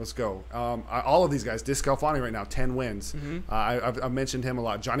go. All of these guys. Discalfani right now, 10 wins. I've mentioned him a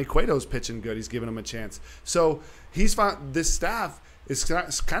lot. Johnny Cueto's pitching good. He's giving him a chance. So he's found this staff is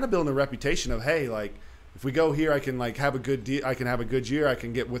kind of building a reputation of, hey, like, if we go here, I can have a good I can have a good year. I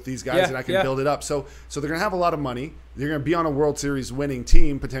can get with these guys and I can build it up. So they're gonna have a lot of money. They're gonna be on a World Series winning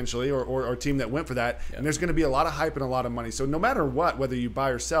team potentially, or a team that went for that. Yeah. And there's gonna be a lot of hype and a lot of money. So no matter what, whether you buy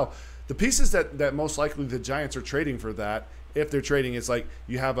or sell, the pieces that most likely the Giants are trading for that, if they're trading, is like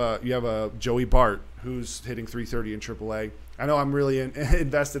you have a Joey Bart who's hitting 330 in AAA. I know I'm really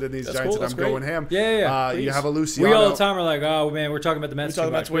invested in these Giants, and I'm going ham. Yeah. You have a Luciano. We all the time are like, oh man, we're talking about the Mets. We're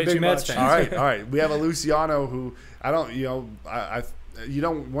talking about way too Mets much. fans. All right. We have a Luciano who I don't, you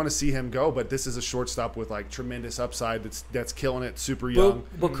don't want to see him go, but this is a shortstop with like tremendous upside. That's killing it. Super young.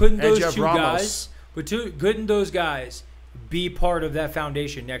 But couldn't And those you have two Ramos. guys? Couldn't those guys be part of that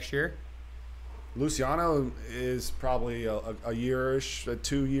foundation next year? Luciano is probably a year-ish,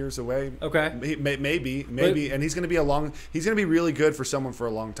 2 years away. Okay. Maybe, and he's going to be really good for someone for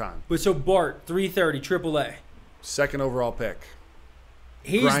a long time. But so Bart, 330, AAA. Second overall pick.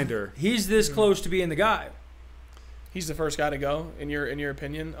 He's, Grinder. He's this close to being the guy. He's the first guy to go, in your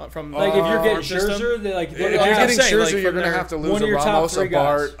opinion, from Like if you're getting farm system? Scherzer, If you're getting saying, Scherzer, like, you're from going to their- have to one lose of a your top Ramos, a three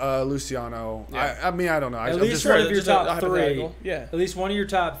guys. Bart, Luciano. Yeah. I mean, I don't know. At I'm least just one trying of to- your just a top three. hypothetical. Yeah. At least one of your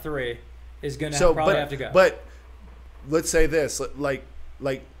top three is going to probably have to go. But let's say this, like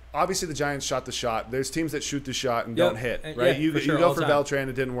obviously the Giants shot the shot. There's teams that shoot the shot and don't hit, right? Yeah, You for sure, go all for the time. Beltran,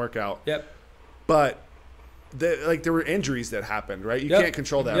 it didn't work out. Yep. But there were injuries that happened, right? You can't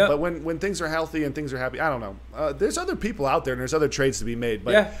control that. Yep. But when things are healthy and things are happy, I don't know. There's other people out there and there's other trades to be made.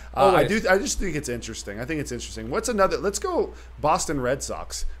 But Yeah, I always. just think it's interesting. I think it's interesting. What's another? Let's go Boston Red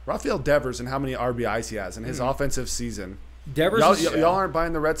Sox. Rafael Devers and how many RBIs he has in his offensive season. Devers Y'all aren't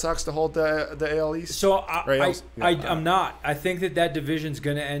buying the Red Sox to hold the AL East? So I'm not. I think that division's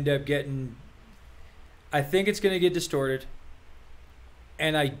going to end up getting. I think it's going to get distorted,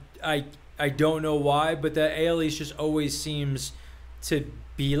 and I don't know why, but the AL East just always seems to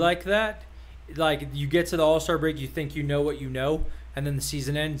be like that. Like you get to the All-Star break, you think you know what you know, and then the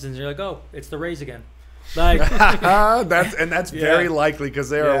season ends, and you're like, oh, it's the Rays again. Like that's very likely because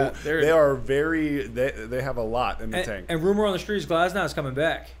they have a lot in the tank. And rumor on the street is Glasnow is coming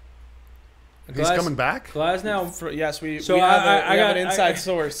back. He's coming back? Glasnow, yes, we So have an inside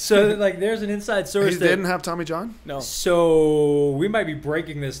source. So like, there's an inside source. He didn't have Tommy John? No. So we might be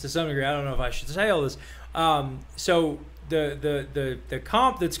breaking this to some degree. I don't know if I should say all this. So the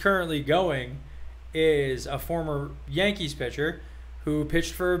comp that's currently going is a former Yankees pitcher who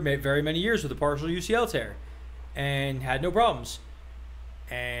pitched for very many years with a partial UCL tear and had no problems.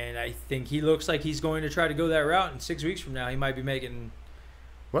 And I think he looks like he's going to try to go that route. And 6 weeks from now, he might be making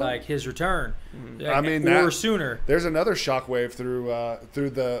like his return. I mean, or sooner. There's another shockwave through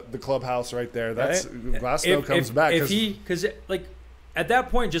the clubhouse right there. That's Glasnow comes back because like at that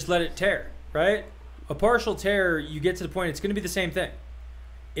point, just let it tear. Right, a partial tear, you get to the point it's going to be the same thing.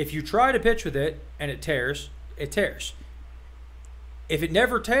 If you try to pitch with it and it tears, it tears. If it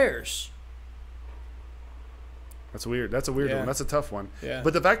never tears, that's weird. That's a weird one. That's a tough one. Yeah.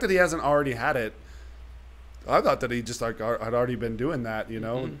 But the fact that he hasn't already had it, I thought that he just had already been doing that, you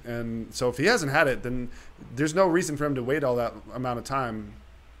know. Mm-hmm. And so if he hasn't had it, then there's no reason for him to wait all that amount of time.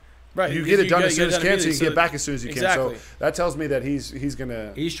 Right. You get it done as soon as you can, so you can get back as soon as you exactly. can. So that tells me that he's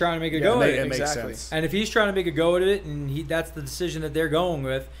gonna. He's trying to make a go at it. It makes Exactly. sense. And if he's trying to make a go at it, and that's the decision that they're going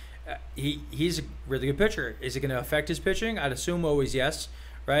with, he's a really good pitcher. Is it going to affect his pitching? I'd assume always yes,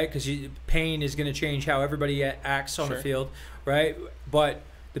 right? Because pain is going to change how everybody acts on the field, right? But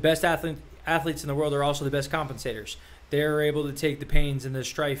the best athletes in the world are also the best compensators. They're able to take the pains and the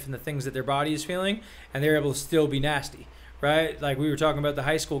strife and the things that their body is feeling, and they're able to still be nasty, right? Like we were talking about the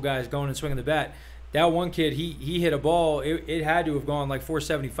high school guys going and swinging the bat. That one kid, he hit a ball. It had to have gone like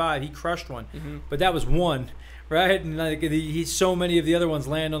 475. He crushed one, but that was one, right? And like so many of the other ones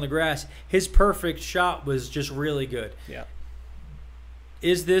land on the grass. His perfect shot was just really good. Yeah.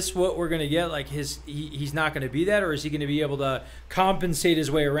 Is this what we're going to get? Like he's not going to be that, or is he going to be able to compensate his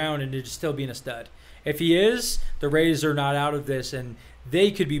way around and just still being a stud? If he is, the Rays are not out of this, and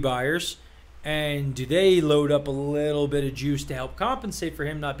they could be buyers. And do they load up a little bit of juice to help compensate for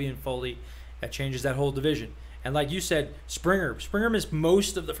him not being fully? That changes that whole division. And like you said, Springer missed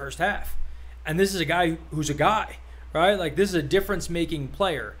most of the first half. And this is a guy who's a guy, right? Like this is a difference-making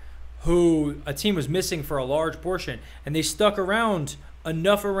player who a team was missing for a large portion. And they stuck around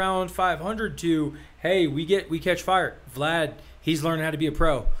enough around 500 to, hey, we catch fire. Vlad, he's learning how to be a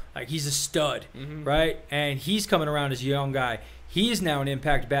pro. Like he's a stud, right? And he's coming around as a young guy. He's now an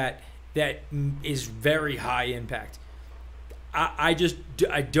impact bat that is very high impact. I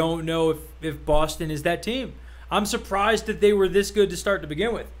don't know if Boston is that team. I'm surprised that they were this good to start to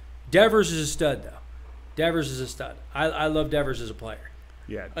begin with. Devers is a stud, though. Devers is a stud. I love Devers as a player.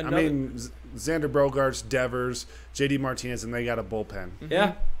 Yeah, I mean, Xander Bogaerts, Devers, J.D. Martinez, and they got a bullpen.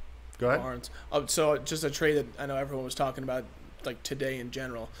 Yeah. Go ahead. Barnes. So just a trade that I know everyone was talking about, like today in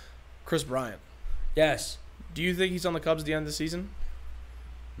general. Chris Bryant. Yes. Do you think he's on the Cubs at the end of the season?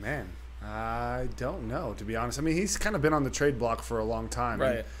 Man, I don't know, to be honest. I mean, he's kind of been on the trade block for a long time.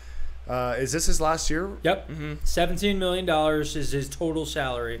 Right. Is this his last year? Yep. $17 million is his total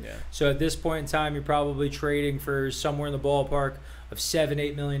salary. Yeah. So at this point in time, you're probably trading for somewhere in the ballpark of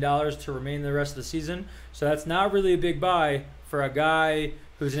 $7-8 million to remain the rest of the season. So that's not really a big buy for a guy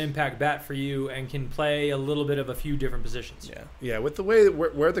who's an impact bat for you and can play a little bit of a few different positions. Yeah. Yeah, with the way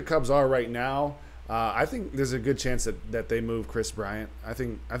where the Cubs are right now, I think there's a good chance that they move Chris Bryant. I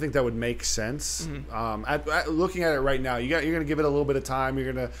think that would make sense. Looking at it right now, you're going to give it a little bit of time.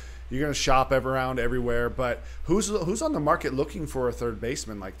 You're going to shop around everywhere. But who's on the market looking for a third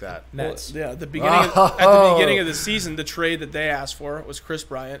baseman like that? Mets. Well, yeah, at the beginning of the season, the trade that they asked for was Chris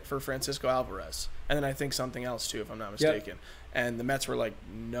Bryant for Francisco Alvarez, and then I think something else too, if I'm not mistaken. Yep. And the Mets were like,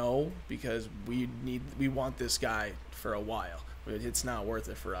 no, because we want this guy for a while. It's not worth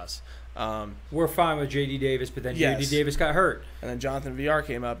it for us. We're fine with J.D. Davis, but then Yes. J.D. Davis got hurt. And then Jonathan VR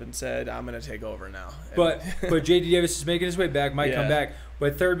came up and said, I'm going to take over now. But J.D. Davis is making his way back, might come back.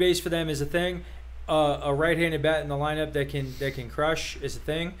 But third base for them is a thing. A right-handed bat in the lineup that can crush is a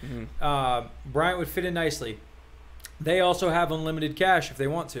thing. Bryant would fit in nicely. They also have unlimited cash if they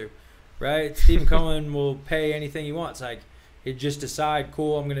want to, right? Stephen Cohen will pay anything he wants. Like, he'd just decide,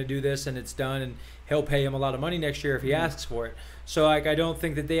 cool, I'm going to do this, and it's done, and he'll pay him a lot of money next year if he asks for it. So, like, I don't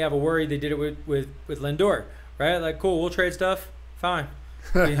think that they have a worry. They did it with Lindor, right? Like, cool, we'll trade stuff, fine.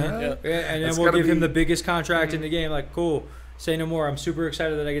 And then we'll give him the biggest contract in the game. Like, cool, say no more. I'm super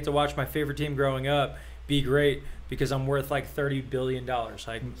excited that I get to watch my favorite team growing up be great because I'm worth like $30 billion.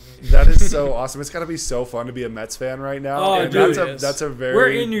 Like, that is so awesome. It's got to be so fun to be a Mets fan right now. Oh, and dude, that's a very. We're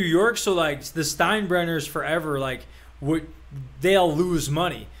in New York, so like the Steinbrenners forever, like they'll lose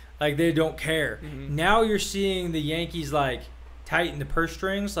money. Like they don't care. Mm-hmm. Now you're seeing the Yankees like tighten the purse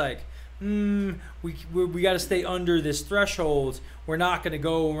strings. Like, we got to stay under this threshold. We're not going to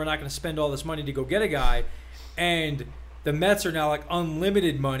go. We're not going to spend all this money to go get a guy. And the Mets are now like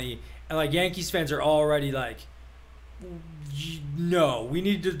unlimited money, and like Yankees fans are already like, no, we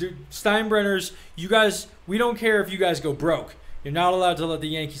need to do Steinbrenners. You guys, we don't care if you guys go broke. You're not allowed to let the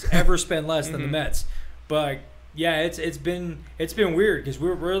Yankees ever spend less than the Mets. But yeah, it's been weird because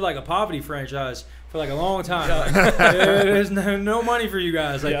we're like a poverty franchise for like a long time. Like, there's no money for you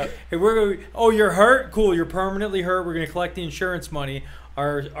guys. Like, hey, you're hurt? Cool, you're permanently hurt. We're gonna collect the insurance money.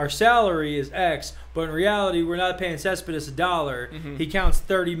 Our salary is X, but in reality, we're not paying Cespedes $1. Mm-hmm. He counts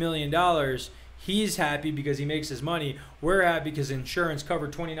 $30 million. He's happy because he makes his money. We're happy because insurance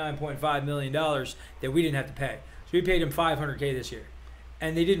covered $29.5 million that we didn't have to pay. So we paid him $500K this year,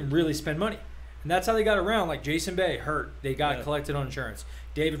 and they didn't really spend money. And that's how they got around. Like Jason Bay, hurt. They got collected on insurance.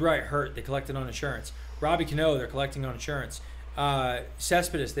 David Wright, hurt. They collected on insurance. Robbie Cano, they're collecting on insurance.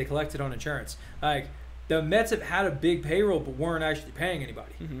 Cespedes, they collected on insurance. Like, the Mets have had a big payroll but weren't actually paying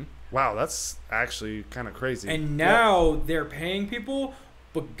anybody. Mm-hmm. Wow, that's actually kind of crazy. And now they're paying people,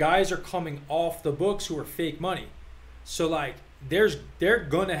 but guys are coming off the books who are fake money. So, like, they're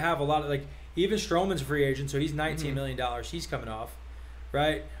going to have a lot of, like, even Stroman's a free agent, so he's $19 million. He's coming off,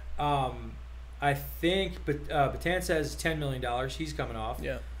 right? I think Batanza has $10 million. He's coming off.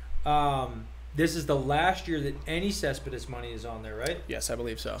 Yeah. This is the last year that any Cespedes money is on there, right? Yes, I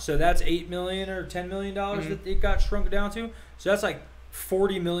believe so. So that's $8 million or $10 million that it got shrunk down to. So that's like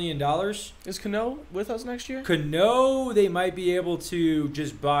 $40 million. Is Cano with us next year? Cano, they might be able to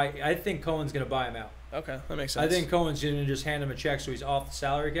just buy. I think Cohen's going to buy him out. Okay, that makes sense. I think Cohen's going to just hand him a check so he's off the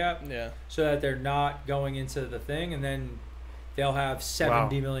salary cap. Yeah. So that they're not going into the thing, and then they'll have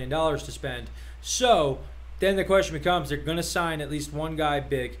 $70 million to spend. So then the question becomes, they're going to sign at least one guy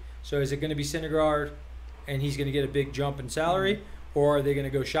big. So is it going to be Syndergaard, and he's going to get a big jump in salary, or are they going to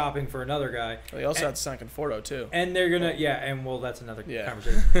go shopping for another guy? Well, they also had to sign Conforto too. And they're going to, that's another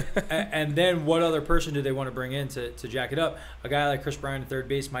conversation. And then what other person do they want to bring in to jack it up? A guy like Chris Bryant at third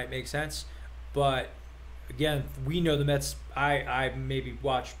base might make sense, but again, we know the Mets. I maybe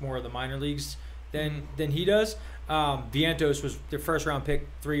watch more of the minor leagues than he does. Vientos was their first round pick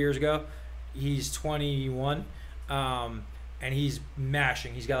 3 years ago. He's 21. And he's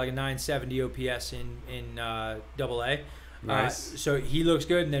mashing. He's got like a 970 OPS in AA. Nice. So he looks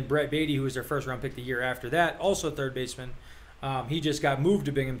good. And then Brett Beatty, who was their first round pick the year after that, also third baseman. He just got moved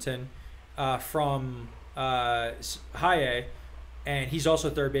to Binghamton from High A, and he's also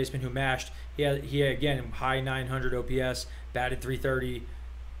third baseman who mashed. He had again high 900 OPS, batted 330,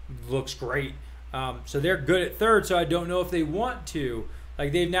 looks great. So they're good at third. So I don't know if they want to.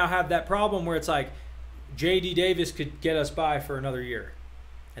 Like, they now have that problem where it's like, J.D. Davis could get us by for another year,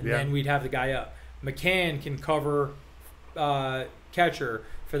 and then we'd have the guy up. McCann can cover catcher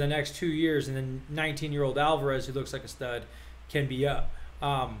for the next 2 years, and then 19-year-old Alvarez, who looks like a stud, can be up.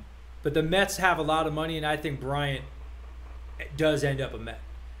 But the Mets have a lot of money, and I think Bryant does end up a Met.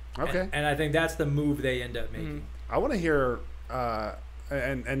 Okay. And I think that's the move they end up making. I want to hear,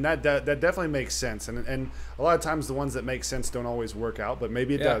 and that definitely makes sense. And a lot of times the ones that make sense don't always work out, but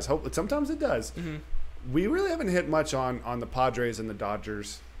maybe it does. Sometimes it does. Mm-hmm. We really haven't hit much on the Padres and the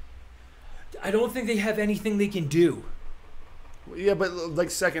Dodgers. I don't think they have anything they can do. Yeah, but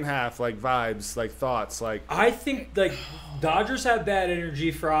like second half, like vibes, like thoughts, like I think like Dodgers have bad energy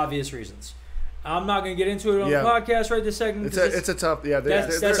for obvious reasons. I'm not going to get into it on the podcast right this second. It's a tough,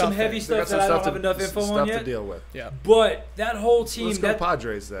 that's some heavy stuff that I don't have enough info on yet. To deal with. Yeah, but that whole team. Let's go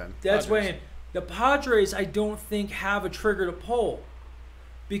Padres then. That's when the Padres, I don't think, have a trigger to pull,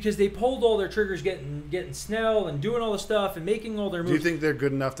 because they pulled all their triggers getting Snell and doing all the stuff and making all their moves. Do you think they're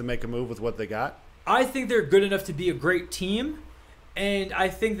good enough to make a move with what they got? I think they're good enough to be a great team, and I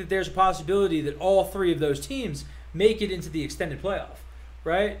think that there's a possibility that all three of those teams make it into the extended playoff,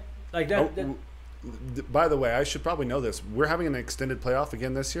 right? Like that. By the way, I should probably know this. We're having an extended playoff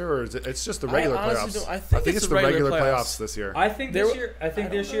again this year, or is it's just the regular playoffs? I think it's the regular playoffs this year. I think this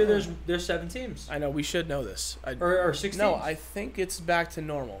year there's 7 teams. I know, we should know this. Or 6 teams. No, I think it's back to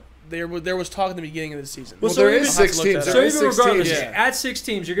normal. There was talk in the beginning of the season. Well, there is 6 teams. So even regardless, at 6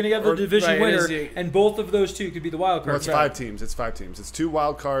 teams, you're going to have the division winner, and both of those two could be the wild No, cards. it's 5 teams. It's 5 teams. It's 2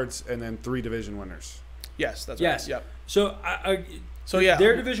 wild cards and then 3 division winners. Yes, that's yes. right. Yep. So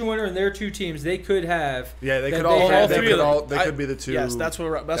their division winner and their 2 teams, they could have. Yeah, they could They could be the 2. Yes, that's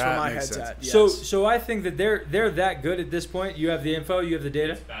where my head's at. Yes. So I think that they're that good at this point. You have the info, you have the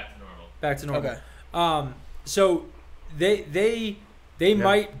data. It's back to normal. Back to normal. Okay. So they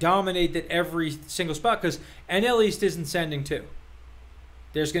might dominate at every single spot, because NL East isn't sending 2.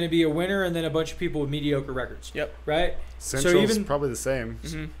 There's going to be a winner and then a bunch of people with mediocre records. Yep. Right? Central's probably the same.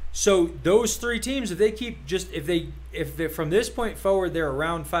 Mm-hmm. So those 3 teams, if they keep if they from this point forward they're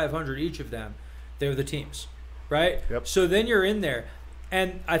around 500 each of them, they're the teams, right? Yep. So then you're in there,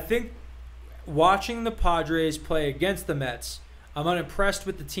 and I think watching the Padres play against the Mets, I'm unimpressed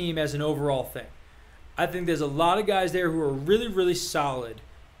with the team as an overall thing. I think there's a lot of guys there who are really, really solid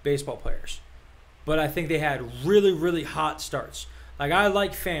baseball players, but I think they had really, really hot starts. Like, I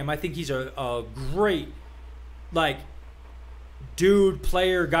like Pham. I think he's a great, like, dude,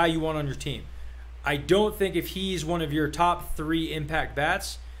 player, guy you want on your team. I don't think if he's one of your top 3 impact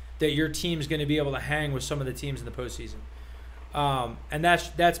bats that your team's going to be able to hang with some of the teams in the postseason. And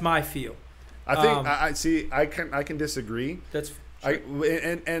that's my feel. I think I see. I can disagree. That's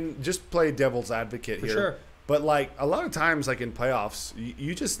and just play devil's advocate for here. sure. But like a lot of times, like in playoffs,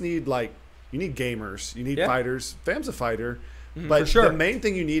 you just need you need gamers, you need fighters. Pham's a fighter, but for sure. the main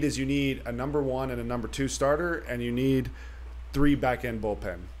thing you need is you need a number 1 and a number 2 starter, and you need 3 back end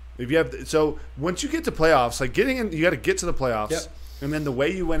bullpen. If you have so once you get to playoffs, like getting in, you got to get to the playoffs, Yep. and then the way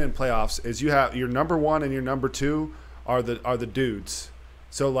you win in playoffs is you have your number 1 and your number 2 are the dudes.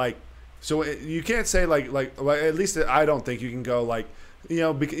 So you can't say like at least I don't think you can go like they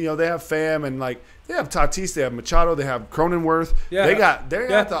have Pham and like they have Tatis, they have Machado, they have Cronenworth. Yeah. They got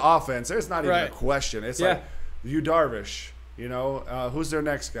the offense. There's not even a Right. question. It's like you Darvish, who's their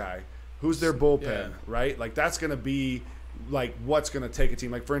next guy? Who's their bullpen, Yeah. right? Like that's going to be like what's going to take a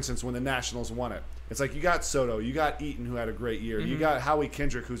team. Like for instance, when the Nationals won it, it's like you got Soto, you got Eaton who had a great year, you got Howie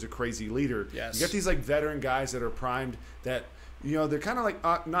Kendrick who's a crazy leader. Yes. You got these like veteran guys that are primed that. They're kind of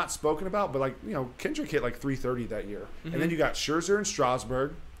like not spoken about, but like, Kendrick hit like 330 that year. And then you got Scherzer and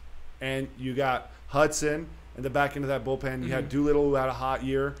Strasburg, and you got Hudson in the back end of that bullpen. You had Doolittle who had a hot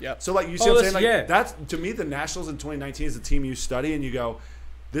year. Yep. So like you see what I'm saying? Like yeah. that's to me the Nationals in 2019 is the team you study and you go,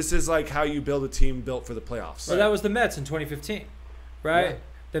 this is like how you build a team built for the playoffs. Well, that was the Mets in 2015, right? Yeah.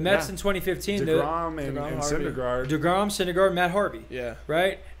 The Mets Yeah. in 2015. DeGrom and Harvey. Syndergaard. DeGrom, Syndergaard, Matt Harvey. Yeah.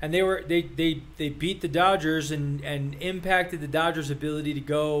 Right? And they beat the Dodgers and impacted the Dodgers' ability to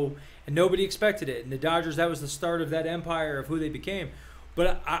go, and nobody expected it. And the Dodgers, that was the start of that empire of who they became.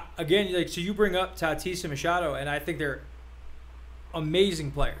 But again, like, so you bring up Tatis and Machado, and I think they're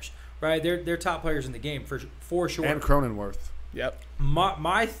amazing players, right? They're top players in the game for sure. And Cronenworth. Yep.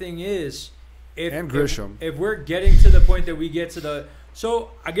 My thing is, And Grisham. if we're getting to the point that we get to the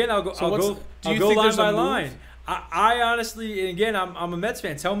again, I'll go do you go think line there's a by move? line. I honestly, and again, I'm a Mets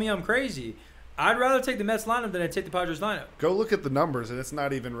fan. Tell me I'm crazy. I'd rather take the Mets lineup than I'd take the Padres lineup. Go look at the numbers, and it's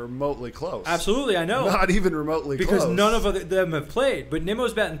not even remotely close. Absolutely, I know. Not even remotely because close. none of them have played. But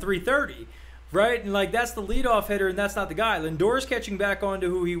Nimmo's batting 330, right? And like that's the leadoff hitter, and that's not the guy. Lindor's catching back on to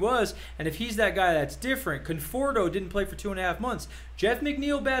who he was, and if he's that guy, that's different. Conforto didn't play for 2.5 months. Jeff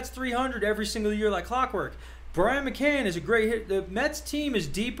McNeil bats 300 every single year like clockwork. Brian McCann is a great hit. The Mets team is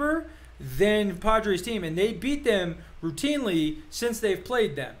deeper than Padres team, and they beat them routinely since they've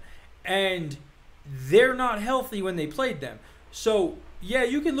played them. And they're not healthy when they played them. So, yeah,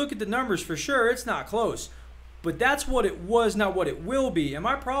 you can look at the numbers for sure. It's not close. But that's what it was, not what it will be. And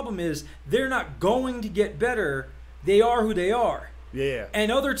my problem is they're not going to get better. They are who they are. Yeah.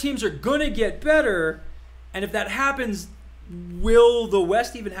 And other teams are going to get better. And if that happens, will the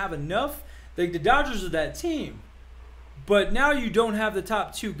West even have enough? Like the Dodgers are that team. But now you don't have the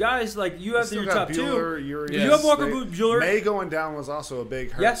top 2 guys. Like you have your top Buehler, 2. Urias, You have Walker Buehler. May going down was also a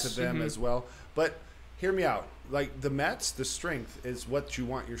big hurt Yes. to them as well. But hear me out. Like the Mets, the strength is what you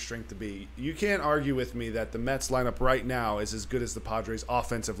want your strength to be. You can't argue with me that the Mets lineup right now is as good as the Padres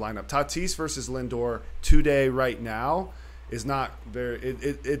offensive lineup. Tatis versus Lindor today right now is not very. It's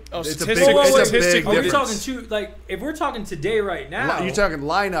a big. statistically- It's a big Are we difference. talking if we're talking today right now? You're talking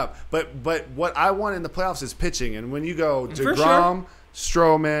lineup, but what I want in the playoffs is pitching. And when you go For DeGrom,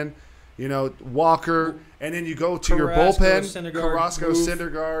 Stroman, Walker, and then you go to your Carrasco, bullpen, Syndergaard, Carrasco, Booth.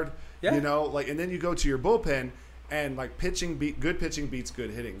 Syndergaard, Yeah. and then you go to your bullpen, and like good pitching beats good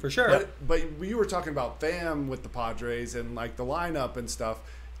hitting. For sure. But you were talking about Pham with the Padres and like the lineup and stuff.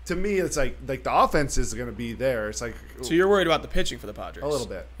 To me, it's like the offense is going to be there. It's like So you're worried about the pitching for the Padres? a little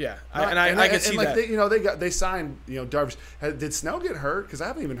bit. Yeah, I can see like that. They signed Darvish. Did Snell get hurt? Because I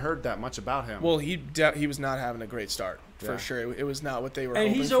haven't even heard that much about him. Well, he was not having a great start for Yeah. sure. It was not what they were. And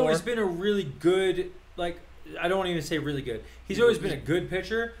hoping he's always for. been a really good, like, I don't even say really good. He's always been a good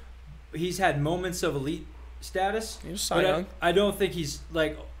pitcher. He's had moments of elite status. He was But Cy Young. I don't think he's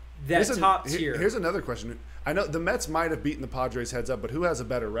like top tier. Here's another question. I know the Mets might have beaten the Padres heads up, but who has a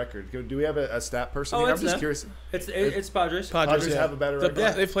better record? Do we have a stat person here? I'm just curious. It's Padres. Padres have a better record.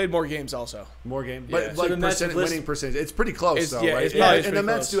 They've played more games also. More games, Yeah. but So like winning percentage, it's pretty close though, right? It's And the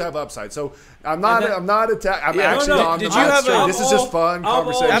Mets do have upside. So I'm not attacking. I'm actually on the Did you have Mets. This is just fun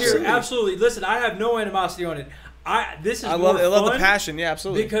conversation. Absolutely. Listen, I have no animosity on it. I love the passion. Yeah,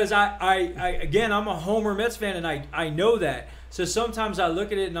 absolutely. Because again, I'm a homer Mets fan, and I know that. So sometimes I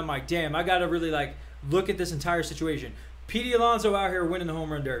look at it and I'm like, damn, I got to really look at this entire situation. Pete Alonso out here winning the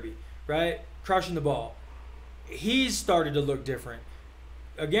home run derby, right? Crushing the ball. He's started to look different.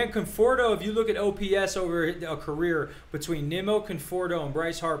 Again, Conforto, if you look at OPS over a career between Nimmo, Conforto, and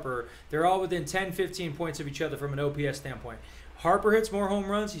Bryce Harper, they're all within 10, 15 points of each other from an OPS standpoint. Harper hits more home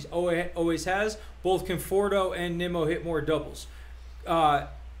runs. He's always has. Both Conforto and Nimmo hit more doubles.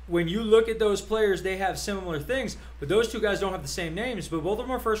 When you look at those players, they have similar things, but those two guys don't have the same names, but both of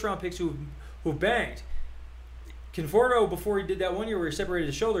them are first-round picks who banged. Conforto, before he did that 1 year where he separated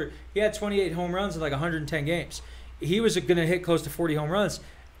his shoulder, he had 28 home runs in 110 games. He was going to hit close to 40 home runs.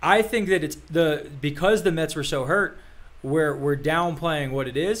 I think that it's because the Mets were so hurt, we're downplaying what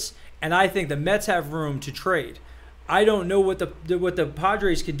it is, and I think the Mets have room to trade. I don't know what the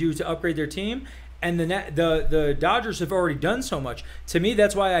Padres can do to upgrade their team, and the Dodgers have already done so much. To me,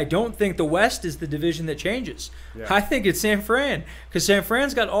 that's why I don't think the West is the division that changes. Yeah. I think it's San Fran, because San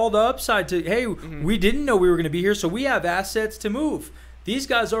Fran's got all the upside to, hey, we didn't know we were going to be here, so we have assets to move. These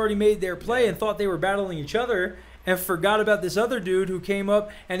guys already made their play and thought they were battling each other and forgot about this other dude who came up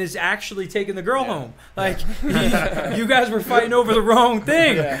and is actually taking the girl home. You guys were fighting over the wrong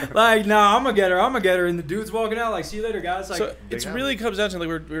thing. Nah, I'm going to get her. And the dude's walking out see you later, guys. So it really comes down to, we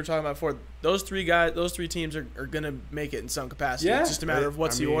were talking about before, those three teams are going to make it in some capacity. Yeah. It's just a matter of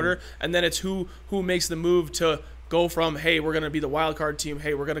what's the order. And then it's who makes the move to go from, hey, we're going to be the wild card team,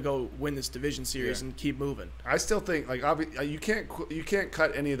 hey, we're going to go win this division series and keep moving. I still think you can't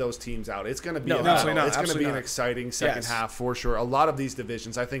cut any of those teams out. It's going to be it's going to be an exciting second half for sure. A lot of these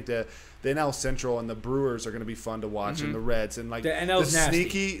divisions, I think the NL Central and the Brewers are going to be fun to watch, and the Reds and the NL's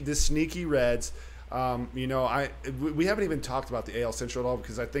the sneaky Reds. We haven't even talked about the AL Central at all,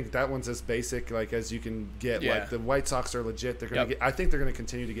 because I think that one's as basic as you can get. Yeah. The White Sox are legit. They're going to get. I think they're going to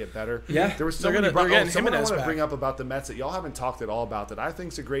continue to get better. Yeah, there was someone I want to bring up about the Mets that y'all haven't talked at all about, that I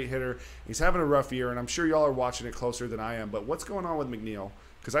think's a great hitter. He's having a rough year, and I'm sure y'all are watching it closer than I am. But what's going on with McNeil?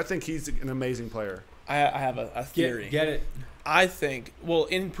 Because I think he's an amazing player. I have a theory. Get it. I think,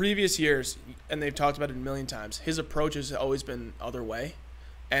 in previous years, and they've talked about it a million times, his approach has always been other way.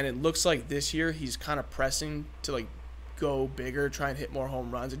 And it looks like this year he's kind of pressing to go bigger, try and hit more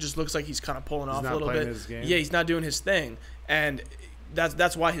home runs. It just looks like he's kind of pulling off a little bit. His game. Yeah, he's not doing his thing, and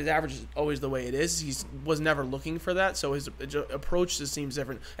that's why his average is always the way it is. He was never looking for that, so his approach just seems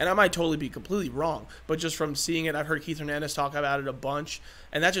different. And I might totally be completely wrong, but just from seeing it, I've heard Keith Hernandez talk about it a bunch,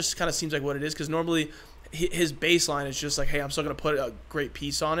 and that just kind of seems like what it is. Because normally his baseline is just hey, I'm still going to put a great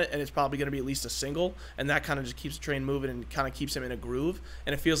piece on it, and it's probably going to be at least a single, and that kind of just keeps the train moving and kind of keeps him in a groove.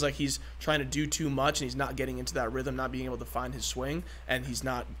 And it feels like he's trying to do too much, and he's not getting into that rhythm, not being able to find his swing, and he's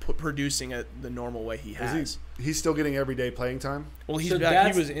not producing it the normal way he has. He's still getting everyday playing time? Well, he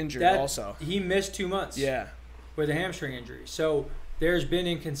was injured also. He missed 2 months. Yeah, with a hamstring injury. So there's been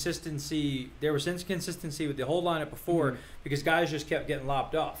inconsistency. There was inconsistency with the whole lineup before because guys just kept getting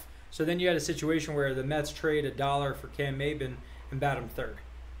lopped off. So then you had a situation where the Mets trade $1 for Cam Maben and bat him third,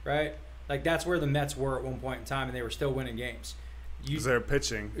 right? That's where the Mets were at one point in time, and they were still winning games. Because they're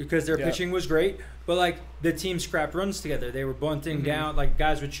pitching. Because their pitching was great, but the team scrapped runs together. They were bunting down,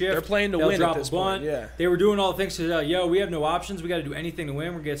 guys would shift. They're playing to win drop at this a bunt. point. Yeah. They were doing all the things to we have no options. We got to do anything to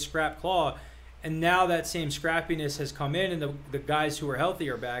win. We're gonna get scrap claw, and now that same scrappiness has come in, and the guys who are healthy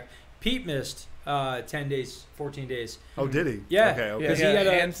are back. Pete missed 10 days, 14 days. Oh, did he? Yeah. Okay. Because he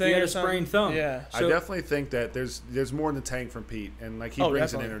had a sprained thumb. Yeah. So, I definitely think that there's more in the tank from Pete, and he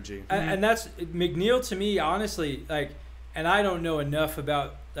brings an energy. And that's McNeil to me, honestly. And I don't know enough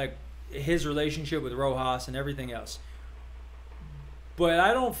about his relationship with Rojas and everything else. But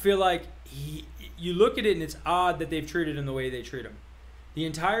I don't feel like you look at it and it's odd that they've treated him the way they treat him. The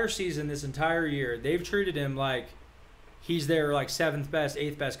entire season, this entire year, they've treated him like he's their 7th best,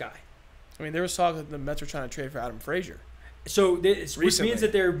 8th best guy. I mean, there was talk that the Mets were trying to trade for Adam Frazier. So which means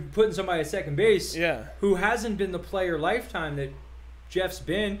that they're putting somebody at second base who hasn't been the player lifetime that Jeff's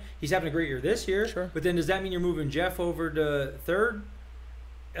been. He's having a great year this year. Sure. But then does that mean you're moving Jeff over to third?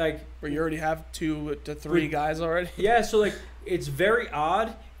 Where you already have 2 to 3 guys already? Yeah, so it's very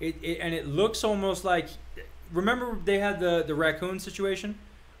odd. And it looks almost like, remember they had the raccoon situation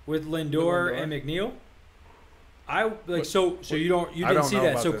with Lindor and McNeil? So you I didn't don't see know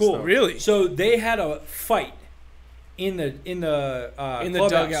that. about So this, cool. no. Really? So they had a fight in the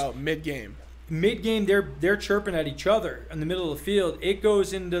clubhouse. dugout mid game. Mid game, they're chirping at each other in the middle of the field. It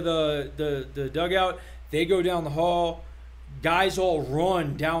goes into the dugout. They go down the hall. Guys all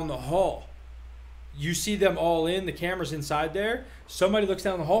run down the hall. You see them all in. The camera's inside there. Somebody looks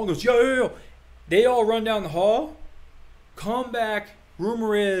down the hall and goes, yo, yo, yo. They all run down the hall. Come back.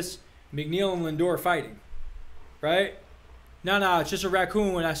 Rumor is McNeil and Lindor fighting. Right? No, it's just a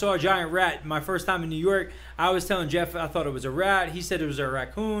raccoon. When I saw a giant rat my first time in New York, I was telling Jeff I thought it was a rat. He said it was a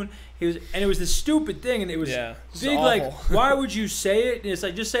raccoon. And it was this stupid thing, and it was big. Like, why would you say it? And it's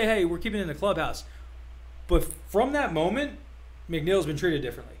like, just say, hey, we're keeping it in the clubhouse. But from that moment, McNeil's been treated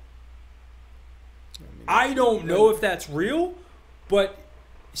differently. I don't know if that's real, but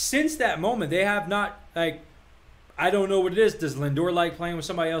since that moment, they have not, like, I don't know what it is. Does Lindor like playing with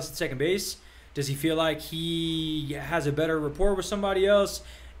somebody else at second base? Does he feel like he has a better rapport with somebody else?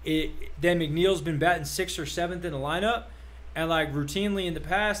 Then McNeil's been batting 6th or 7th in the lineup, and like routinely in the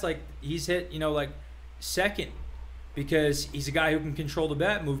past, like he's hit, like second because he's a guy who can control the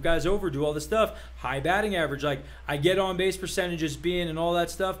bat, move guys over, do all this stuff. High batting average. Like, I get on base percentages being and all that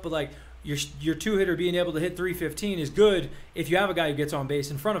stuff, but like your two hitter being able to hit 315 is good if you have a guy who gets on base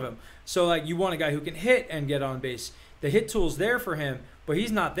in front of him. So like you want a guy who can hit and get on base. The hit tool's there for him, but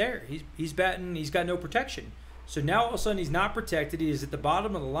he's not there. He's batting. He's got no protection. So now all of a sudden he's not protected. He is at the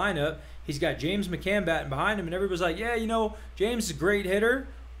bottom of the lineup. He's got James McCann batting behind him, and everybody's like, yeah, James is a great hitter,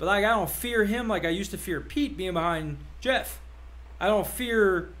 but like I don't fear him like I used to fear Pete being behind Jeff. I don't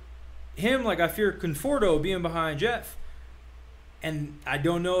fear him like I fear Conforto being behind Jeff. And I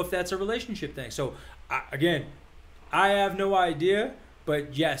don't know if that's a relationship thing. So again, I have no idea,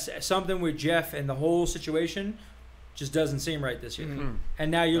 but yes, something with Jeff and the whole situation just doesn't seem right this year. Mm-hmm.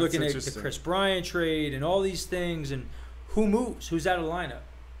 And now you're That's looking at the Chris Bryant trade and all these things, and who moves? Who's out of the lineup?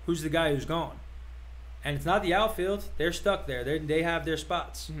 Who's the guy who's gone? And it's not the outfield. They're stuck there. They have their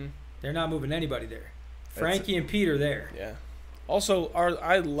spots. Mm-hmm. They're not moving anybody there. Frankie and Pete are there. Yeah. Also,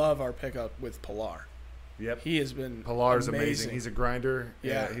 I love our pickup with Pilar. Yep. He has been Pilar's amazing. He's a grinder.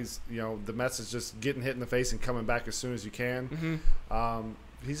 Yeah. He's the Mets is just getting hit in the face and coming back as soon as you can. Mm-hmm.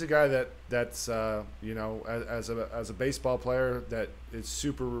 He's a guy that's as a baseball player that is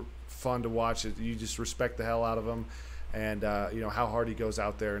super fun to watch. You just respect the hell out of him, and how hard he goes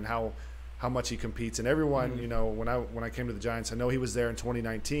out there and how much he competes. And everyone, when I came to the Giants, I know he was there in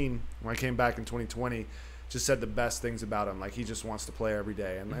 2019. When I came back in 2020, just said the best things about him. Like, he just wants to play every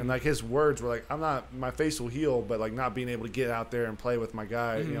day, and like his words were like, my face will heal, but like not being able to get out there and play with my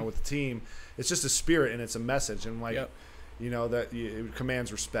guy, with the team. It's just a spirit and it's a message, and like. Yep. That it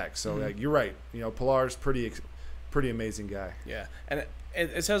commands respect. So like, you're right. Pilar's pretty amazing guy. Yeah, and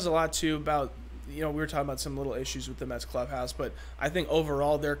it says a lot too about we were talking about some little issues with the Mets clubhouse, but I think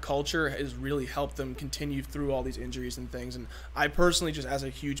overall their culture has really helped them continue through all these injuries and things. And I personally, just as a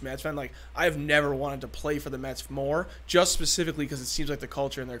huge Mets fan, like I've never wanted to play for the Mets more, just specifically because it seems like the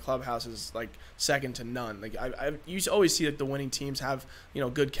culture in their clubhouse is like second to none. Like you always see that the winning teams have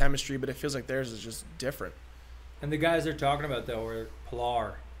good chemistry, but it feels like theirs is just different. And the guys they're talking about, though, are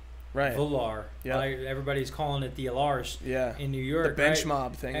Pilar, right? Villar. Yeah. Like, everybody's calling it the LRs in New York. The bench right?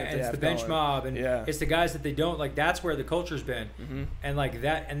 mob thing. And it's the bench mob. And it's the guys that they don't, like, that's where the culture's been. Mm-hmm. And, like,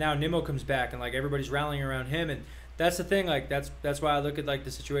 that, and now Nimmo comes back, and, like, everybody's rallying around him. And that's the thing, like, that's why I look at, like,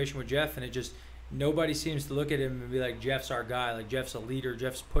 the situation with Jeff, and it just, nobody seems to look at him and be like, Jeff's our guy. Like, Jeff's a leader.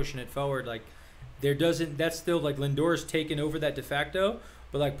 Jeff's pushing it forward. Like, that's still, like, Lindor's taken over that de facto.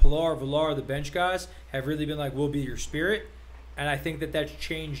 But like Pilar, Villar, the bench guys have really been like, we'll be your spirit. And I think that's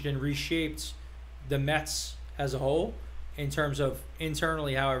changed and reshaped the Mets as a whole in terms of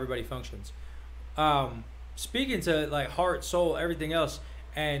internally how everybody functions. Speaking to like heart, soul, everything else,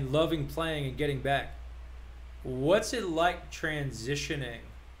 and loving playing and getting back, what's it like transitioning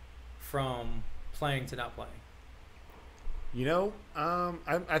from playing to not playing?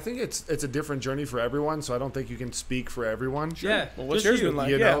 I think it's a different journey for everyone, so I don't think you can speak for everyone. Sure. Yeah. Well, what's yours been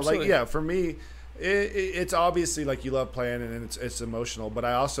like? For me, it's obviously like you love playing and it's emotional, but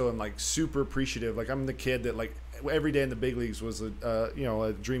I also am like super appreciative. Like, I'm the kid that like every day in the big leagues was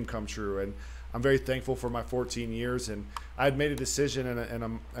a dream come true, and I'm very thankful for my 14 years. And I had made a decision and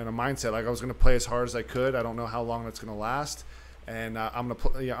a mindset like I was going to play as hard as I could. I don't know how long that's going to last, and I'm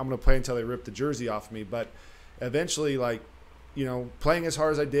gonna play until they rip the jersey off me. But eventually, like, playing as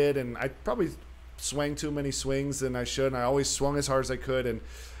hard as I did, and I probably swung too many swings than I should, and I always swung as hard as I could. And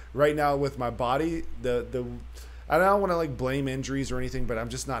right now with my body, I don't want to like blame injuries or anything, but I'm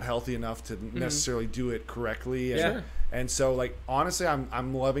just not healthy enough to necessarily do it correctly. And so, like, honestly,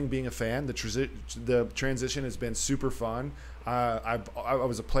 I'm loving being a fan. The transition has been super fun. I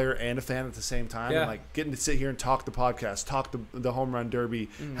was a player and a fan at the same time. Yeah. And, like, getting to sit here and talk the podcast, talk the home run derby,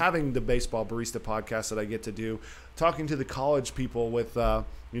 having the baseball barista podcast that I get to do, talking to the college people with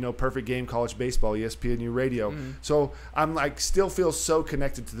Perfect Game College Baseball, ESPNU Radio. So I'm like still feel so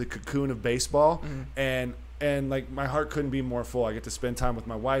connected to the cocoon of baseball, and like my heart couldn't be more full. I get to spend time with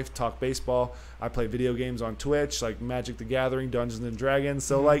my wife, talk baseball. I play video games on Twitch, like Magic the Gathering, Dungeons and Dragons.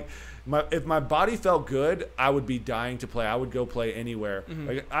 So like, if my body felt good, I would be dying to play. I would go play anywhere.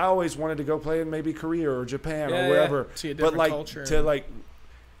 Like I always wanted to go play in maybe Korea or Japan or wherever. See a different but like culture. to like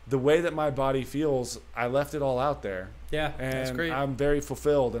the way that my body feels, I left it all out there. Yeah, And that's great. I'm very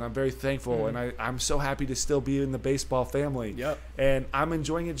fulfilled and I'm very thankful and I'm so happy to still be in the baseball family. Yep. And I'm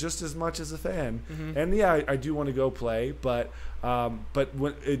enjoying it just as much as a fan. And yeah, I do want to go play, but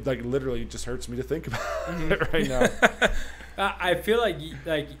when it like literally just hurts me to think about it right now. I feel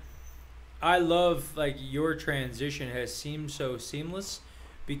like I love like your transition has seemed so seamless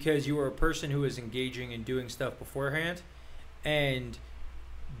because you were a person who was engaging and doing stuff beforehand, and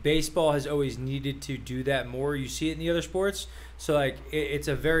baseball has always needed to do that more. You see it in the other sports. So, like, it's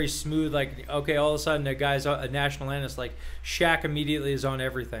a very smooth, like, okay, all of a sudden a guy's a national analyst. Like, Shaq immediately is on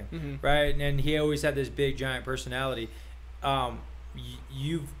everything, right? And he always had this big, giant personality.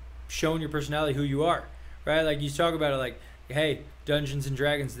 You've shown your personality who you are, right? Like, you talk about it like, hey, Dungeons and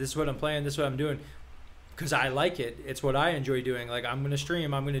Dragons, this is what I'm playing, this is what I'm doing. Because I like it. It's what I enjoy doing. Like, I'm going to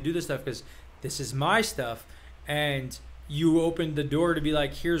stream, I'm going to do this stuff because this is my stuff. And you opened the door to be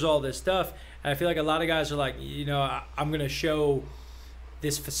like, here's all this stuff. And I feel like a lot of guys are like, I'm going to show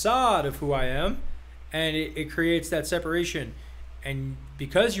this facade of who I am. And it creates that separation. And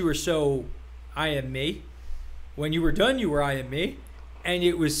because you were so I am me, when you were done, you were I am me. And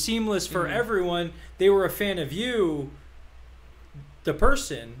it was seamless for everyone. They were a fan of you, the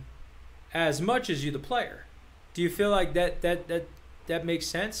person, as much as you, the player. Do you feel like that makes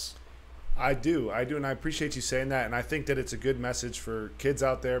sense? I do, and I appreciate you saying that, and I think that it's a good message for kids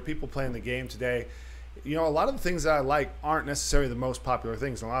out there, people playing the game today. A lot of the things that I like aren't necessarily the most popular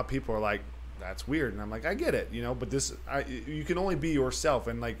things, and a lot of people are like, that's weird, and I'm like, I get it, but you can only be yourself,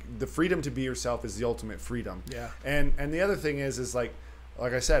 and like the freedom to be yourself is the ultimate freedom. Yeah. And the other thing is like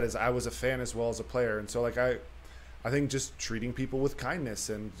I said, is I was a fan as well as a player, and so like I think just treating people with kindness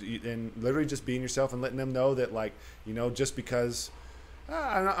and literally just being yourself and letting them know that like, just because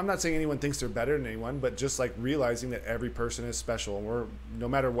I'm not saying anyone thinks they're better than anyone, but just like realizing that every person is special. And no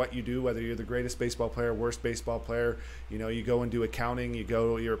matter what you do, whether you're the greatest baseball player, worst baseball player, you go and do accounting,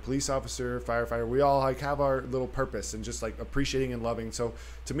 you're a police officer, firefighter, we all like have our little purpose and just like appreciating and loving. So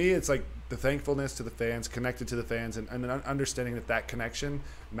to me, it's like the thankfulness to the fans, connected to the fans, and understanding that connection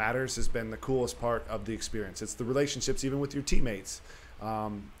matters has been the coolest part of the experience. It's the relationships even with your teammates.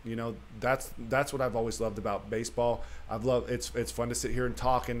 That's what I've always loved about baseball. It's fun to sit here and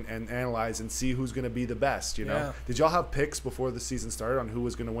talk and analyze and see who's going to be the best. Yeah. Did y'all have picks before the season started on who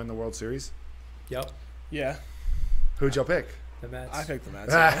was going to win the World Series? Yep. Yeah. Who'd y'all pick? The Mets. I picked the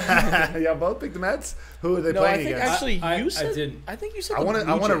Mets. Y'all both picked the Mets. Who are they No, I playing think against? actually you said. I didn't. I think you said. I want the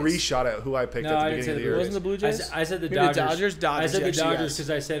Blue to Jays. reshot at who I picked No, at I the didn't beginning say of the the year. Wasn't the Blue Jays? I said the Maybe Dodgers. the Dodgers. I said the actually, Dodgers yes. because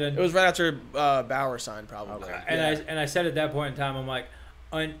I said It was right after Bauer signed, probably. Okay. and I said at that point in time, I'm like,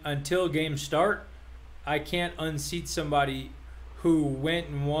 until games start, I can't unseat somebody who went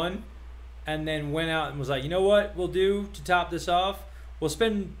and won, and then went out and was like, you know what we'll do to top this off? We'll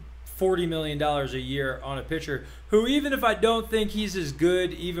spend $40 million a year on a pitcher who, even if I don't think he's as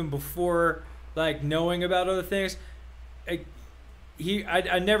good, even before like knowing about other things,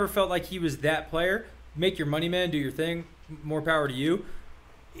 I never felt like he was that player. Make your money, man. Do your thing. More power to you.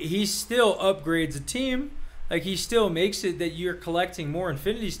 He still upgrades a team. Like, he still makes it that you're collecting more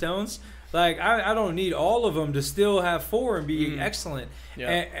Infinity Stones. Like, I don't need all of them to still have 4 and be excellent. Yeah.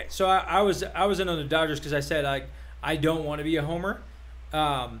 And so I was in on the Dodgers because I said I don't want to be a homer.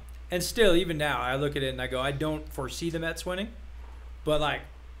 And still, even now, I look at it and I go, I don't foresee the Mets winning. But, like,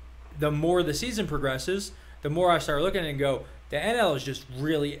 the more the season progresses, the more I start looking at it and go, the NL is just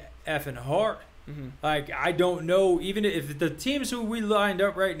really effing hard. Like, I don't know, even if the teams who we lined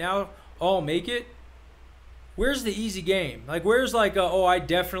up right now all make it, where's the easy game? Like, where's like, I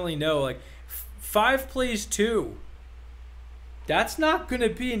definitely know. Like, 5 plays 2. That's not going to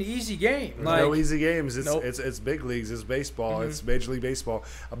be an easy game. There's Like, no easy games. It's, Nope. it's big leagues. It's baseball. It's Major League Baseball.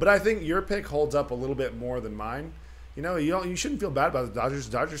 But I think your pick holds up a little bit more than mine. You shouldn't feel bad about the Dodgers.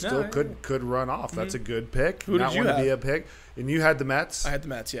 Dodgers still could run off. That's a good pick. Who did you want to be a have? pick. And you had the Mets. I had the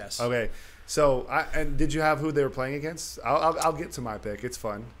Mets. Yes. Okay. So and did you have who they were playing against? I'll get to my pick. It's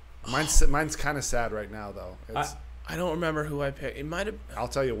fun. Mine's kind of sad right now though. I don't remember who I picked. It might have. I'll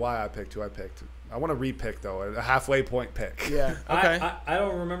tell you why I picked who I picked. I want to re-pick, though, a halfway point pick. Yeah. Okay. I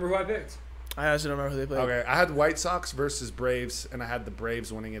don't remember who I picked. I also don't remember who they played. Okay, I had White Sox versus Braves, and I had the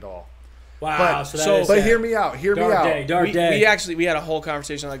Braves winning it all. Wow. But hear me out. Hear me out. Dark day. We had a whole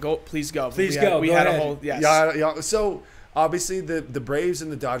conversation. Like, please go. Please we go. We Go had ahead. a whole. Yes. Yeah. So obviously the Braves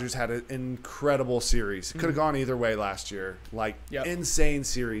and the Dodgers had an incredible series. It could have gone either way last year. Like insane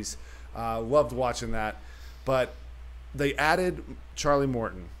series. Loved watching that. But they added Charlie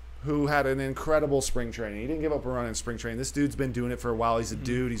Morton, who had an incredible spring training. He didn't give up a run in spring training. This dude's been doing it for a while. He's a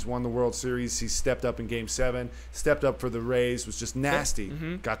dude. He's won the World Series. He stepped up in Game 7, stepped up for the Rays, was just nasty.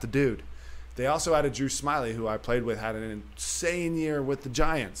 Got the dude. They also added Drew Smyly, who I played with, had an insane year with the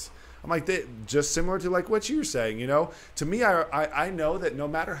Giants. I'm like, just similar to like what you're saying, you know? To me, I know that no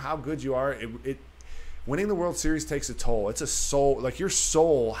matter how good you are, winning the World Series takes a toll. It's a soul. Like, your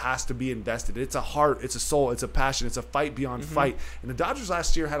soul has to be invested. It's a heart. It's a soul. It's a passion. It's a fight beyond fight. And the Dodgers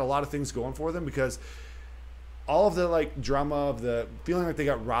last year had a lot of things going for them because all of the, like, drama of the feeling like they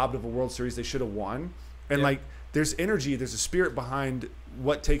got robbed of a World Series they should have won. And, like, there's energy. There's a spirit behind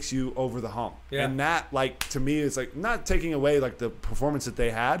what takes you over the hump. Yeah. And that, like, to me, is like not taking away like the performance that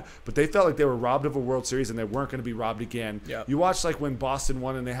they had, but they felt like they were robbed of a World Series and they weren't going to be robbed again. Yeah. You watch like when Boston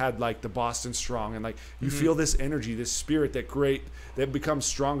won and they had like the Boston Strong, and like you feel this energy, this spirit that becomes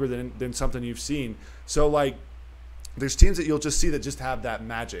stronger than something you've seen. So like there's teams that you'll just see that just have that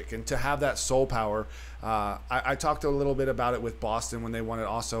magic, and to have that soul power. I talked a little bit about it with Boston when they won it,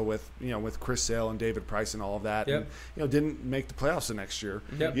 also with Chris Sale and David Price and all of that. Yep. And didn't make the playoffs the next year.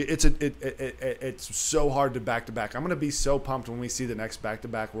 Yep. It's so hard to back to back. I'm gonna be so pumped when we see the next back to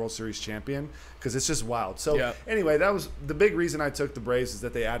back World Series champion, because it's just wild. So anyway, that was the big reason I took the Braves, is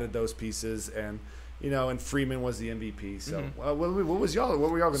that they added those pieces, and and Freeman was the MVP. So what were y'all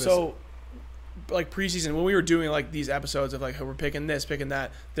gonna say? Like preseason, when we were doing like these episodes of like we're picking this, picking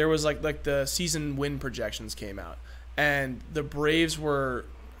that, there was like the season win projections came out, and the Braves were,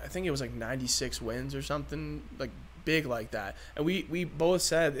 I think it was like 96 wins or something like big like that, and we both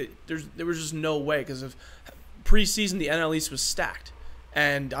said there was just no way, because of preseason the NL East was stacked,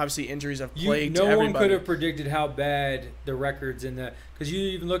 and obviously injuries have plagued no everybody. one could have predicted how bad the records in the, because you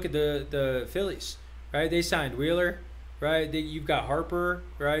even look at the Phillies, right? They signed Wheeler. Right, you've got Harper.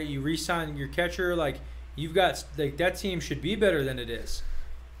 Right, you re-sign your catcher. Like, you've got that team should be better than it is.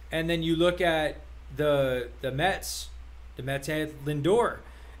 And then you look at the Mets. The Mets had Lindor,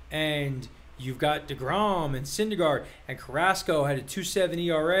 and you've got DeGrom and Syndergaard, and Carrasco had a 2.7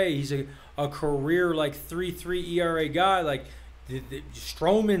 ERA. He's a career like 3.3 ERA guy. Like the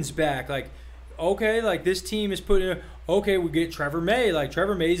Stroman's back. Like, okay, like this team is putting. Okay, we get Trevor May. Like,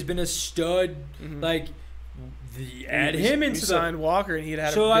 Trevor May's been a stud. Like. Add him into we signed Walker, and he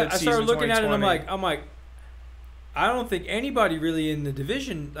had so a good I started looking at it, and I'm 2020. like, I don't think anybody really in the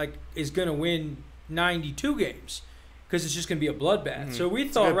division like is going to win 92 games, because it's just going to be a bloodbath. So we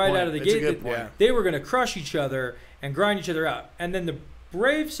thought right out of the gate that they were going to crush each other and grind each other out. And then the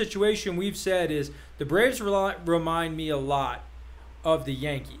Braves situation we've said is the Braves remind me a lot of the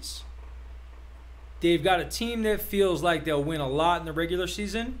Yankees. They've got a team that feels like they'll win a lot in the regular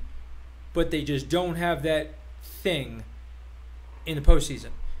season, but they just don't have that thing in the postseason,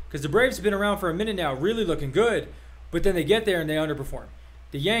 because the Braves have been around for a minute now, really looking good, but then they get there and they underperform.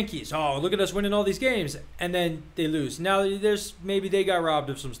 The Yankees, oh, look at us winning all these games, and then they lose. Now maybe they got robbed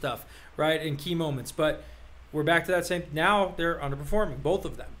of some stuff, right, in key moments, but we're back to that same. Now they're underperforming, both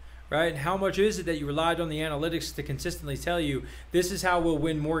of them, right? And how much is it that you relied on the analytics to consistently tell you this is how we'll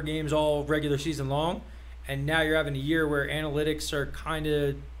win more games all regular season long? And now you're having a year where analytics are kind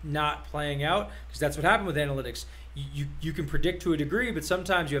of not playing out, because that's what happened with analytics. You can predict to a degree, but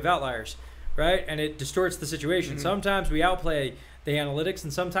sometimes you have outliers, right? And it distorts the situation. Sometimes we outplay the analytics,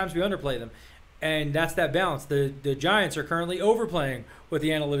 and sometimes we underplay them. And that's that balance. The Giants are currently overplaying what the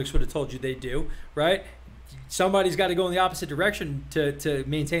analytics would have told you they'd do, right? Somebody's got to go in the opposite direction to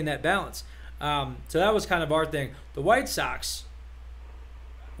maintain that balance. So that was kind of our thing. The White Sox,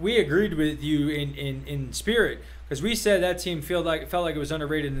 we agreed with you in spirit, because we said that team felt like it was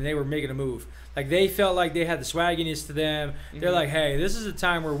underrated and they were making a move. Like, they felt like they had the swagginess to them. They're like, hey, this is a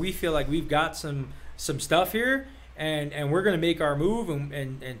time where we feel like we've got some stuff here, and we're going to make our move.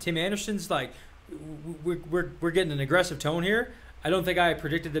 And Tim Anderson's like, we're getting an aggressive tone here. I don't think I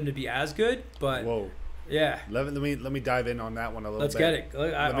predicted them to be as good, but yeah. Let me dive in on that one a little Let's bit. get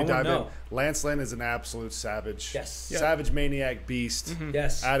it. I want to know. Lance Lynn is an absolute savage. Yes. Savage maniac beast.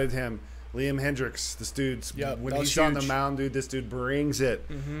 Yes. Added him. Liam Hendricks, this dude's when he's on the mound, dude, this dude brings it.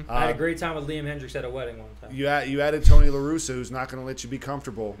 I had a great time with Liam Hendricks at a wedding one time. You added Tony La Russa, who's not going to let you be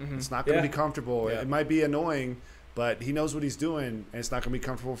comfortable. It's not going to be comfortable. Yeah. It might be annoying, but he knows what he's doing, and it's not going to be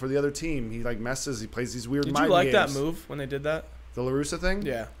comfortable for the other team. He like messes. He plays these weird Did mind you like games. that move when they did that? The La Russa thing?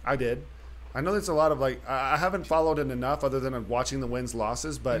 Yeah. I did. I know there's a lot of like I haven't followed it enough other than watching the wins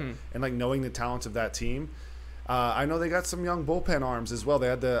losses, but and like knowing the talents of that team. I know they got some young bullpen arms as well. They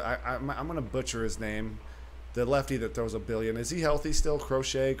had I'm going to butcher his name. The lefty that throws a billion. Is he healthy still?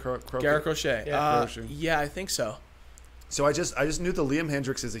 Garrett Crochet. Crochet. Yeah, I think so. So I just knew the Liam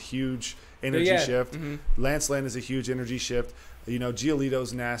Hendricks is a huge energy shift. Lance Lynn is a huge energy shift. You know,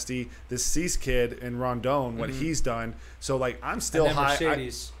 Giolito's nasty. This Cease kid in Rondon, what he's done. So like I'm still and then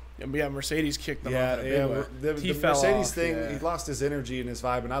high. Mercedes kicked them off in a big way. The fell Mercedes off, thing, yeah. he lost his energy and his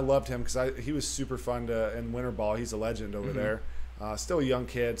vibe, and I loved him because he was super fun in winter ball. He's a legend over there. Still a young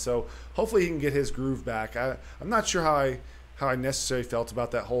kid, so hopefully he can get his groove back. I'm not sure how I necessarily felt about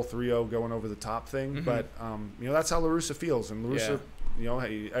that whole 3-0 going over the top thing, but you know, that's how La Russa feels, and La Russa, you know,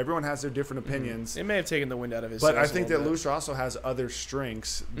 hey, everyone has their different opinions. It may have taken the wind out of his but sails I think a that little bit. La Russa also has other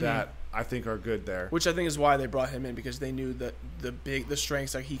strengths that I think are good there. Which I think is why they brought him in, because they knew that the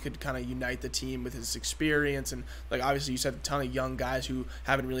strengths, like he could kind of unite the team with his experience, and like obviously you said a ton of young guys who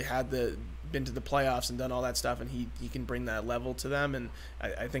haven't really been to the playoffs and done all that stuff, and he can bring that level to them, and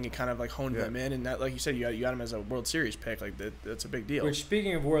I think it kind of like honed them in, and that, like you said, you got him as a World Series pick, like that's a big deal. Which,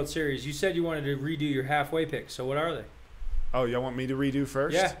 speaking of World Series, you said you wanted to redo your halfway picks. So what are they? Oh, y'all want me to redo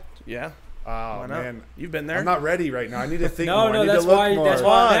first? Yeah. Oh Why not? man, You've been there. I'm not ready right now. I need to think more. I No, need that's to look why. more. That's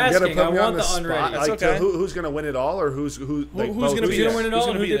why I'm You gotta asking. put I me on want the spot. unready. That's Like, okay. who's going to win it all, or who's Who's gonna both be Who's there? going to win it Who's all,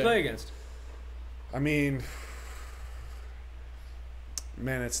 gonna and who be they there? play against? I mean,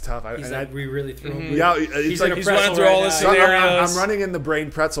 man, it's tough. We really threw him. Yeah, it's He's like in a He's pretzel running through right all the now. scenarios. I'm running in the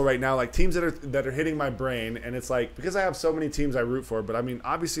brain pretzel right now, like teams that are hitting my brain, and it's like because I have so many teams I root for. But I mean,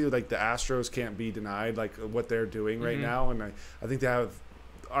 obviously, like the Astros can't be denied, like what they're doing right now, and I think they have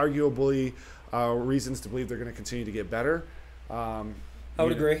arguably reasons to believe they're going to continue to get better. I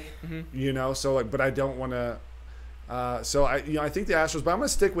would agree. You know, so like, but I don't want to. So I think the Astros, but I'm gonna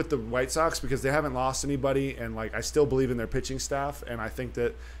stick with the White Sox because they haven't lost anybody, and like I still believe in their pitching staff, and I think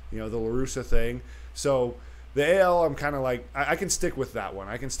that the La Russa thing. So the AL, I'm kind of like I can stick with that one.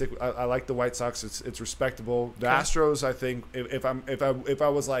 I can stick. I like the White Sox. It's respectable. The Astros, I think if I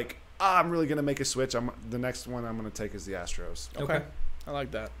was like I'm really gonna make a switch, the next one I'm gonna take is the Astros. Okay. I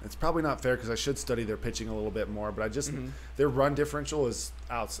like that. It's probably not fair because I should study their pitching a little bit more, but I just their run differential is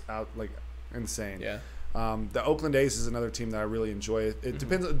out like insane. Yeah. The Oakland A's is another team that I really enjoy. It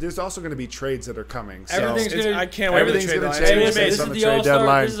depends. There's also going to be trades that are coming. So I can't wait for the everything's trade gonna line. change Hey, based listen, this on is the the trade All-Star.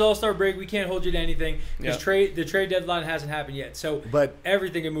 deadline. This is All-Star break. We can't hold you to anything because Yeah. the trade deadline hasn't happened yet. So But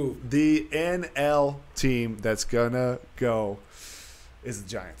everything can move. the NL team that's gonna go is the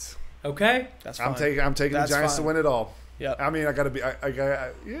Giants. Okay. That's fine. I'm taking That's the Giants fine. to win it all. Yeah. I mean, I gotta be. I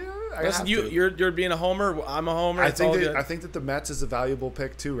Listen, have to. you're being a homer. I'm a homer. I It's all think good. that the Mets is a valuable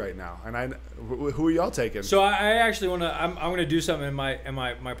pick too right now. And who are y'all taking? So I actually want to. I'm going to do something. And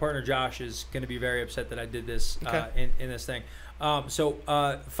my partner Josh is going to be very upset that I did this in this thing. So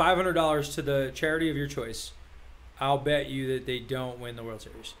 $500 to the charity of your choice. I'll bet you that they don't win the World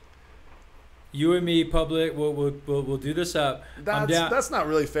Series. You and me, public, we'll do this up. That's not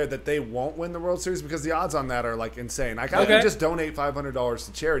really fair that they won't win the World Series because the odds on that are like insane. Like I Okay. can just donate $500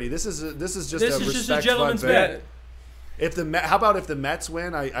 to charity. This is just a respect gentleman's fund bet. If how about if the Mets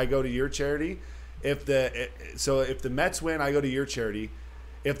win, I go to your charity. If the Mets win, I go to your charity.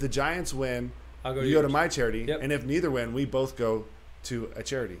 If the Giants win, I'll go you go to yours. my charity. Yep. And if neither win, we both go to a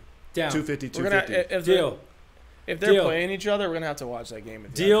charity. Down. 250, We're gonna 250. Deal. if they're Deal. playing each other, we're gonna have to watch that game.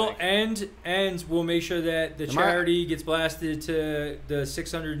 Deal, and we'll make sure that the charity gets blasted to the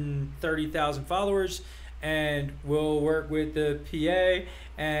 630,000 followers, and we'll work with the PA,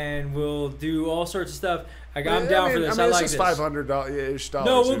 and we'll do all sorts of stuff. I'm down for this. I it's like just this. $500-ish.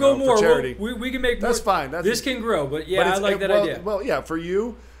 No, we'll go more. for charity. We can make more. That's fine. This can grow, but yeah, But I it's- like that well, idea. Well, yeah, for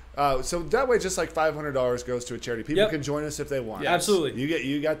you. So that way, just like $500 goes to a charity. People Yep. can join us if they want. Yeah. Absolutely.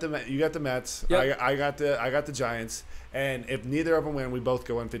 You got the Mets. Yep. I got the Giants. And if neither of them win, we both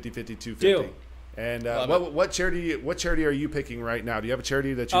go on 50-50, 250. Deal. And Love what charity are you picking right now? Do you have a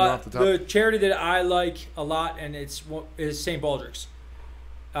charity that you know off the top? The charity that I like a lot, and is St. Baldrick's.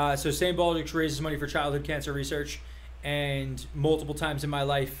 So St. Baldrick's raises money for childhood cancer research, and multiple times in my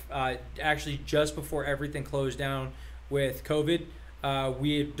life, actually just before everything closed down with COVID,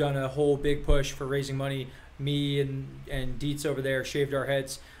 we had done a whole big push for raising money. Me and Dietz over there shaved our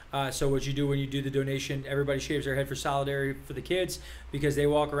heads. So what you do when you do the donation, everybody shaves their head for solidarity for the kids because they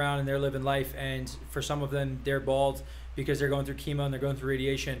walk around and they're living life, and for some of them they're bald because they're going through chemo and they're going through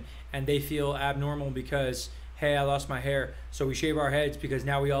radiation, and they feel abnormal because, hey, I lost my hair. So we shave our heads because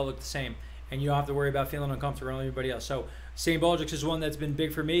now we all look the same. and you don't have to worry about feeling uncomfortable around everybody else. So St. Baldrick's is one that's been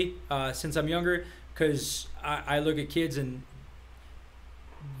big for me since I'm younger, because I look at kids and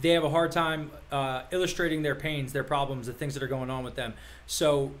they have a hard time illustrating their pains, their problems, the things that are going on with them.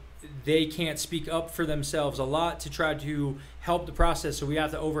 So they can't speak up for themselves a lot to try to help the process, so we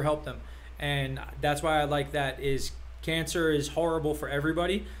have to overhelp them. And that's why I like that. Is cancer is horrible for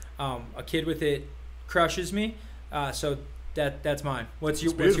everybody. A kid with it crushes me. So that's mine. What's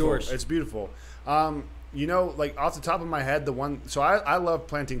yours? It's beautiful. You know, like off the top of my head, so I love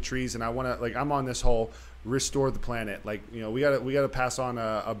planting trees, and I want to, like, I'm on this whole restore the planet. Like, you know, we gotta pass on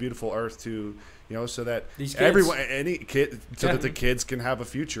a beautiful earth to, you know, so that These kids. everyone, any kid, so that the kids can have a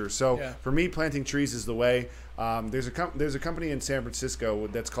future. So for me, planting trees is the way. There's a company in San Francisco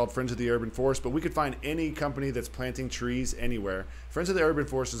that's called Friends of the Urban Forest, but we could find any company that's planting trees anywhere. Friends of the Urban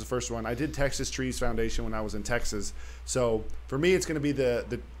Forest is the first one. I did Texas Trees Foundation when I was in Texas. So for me, it's going to be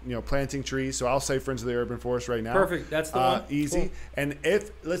the planting trees. So I'll say Friends of the Urban Forest right now. Perfect. That's the one. Easy. Cool. And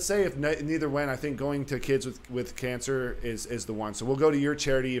let's say if neither win, I think going to kids with cancer is the one. So we'll go to your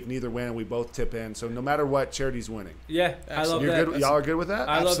charity if neither win, and we both tip in. So no matter what, charity's winning. Yeah, I love You're that. good. Y'all are good with that?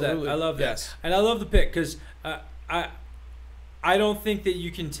 I love Absolutely. that. I love that. Yes. And I love the pick because I don't think that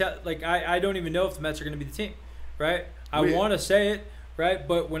you can tell. Like, I don't even know if the Mets are going to be the team, right? I want to say it, right?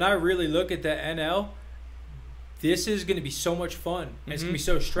 But when I really look at the NL, this is going to be so much fun. And it's going to be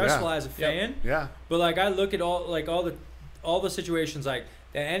so stressful as a fan. Yeah. But like, I look at all the situations. Like,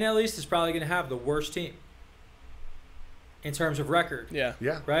 the NL East is probably going to have the worst team in terms of record. Yeah.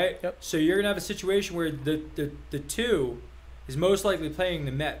 Yeah. Right. Yep. So you're going to have a situation where the 2 is most likely playing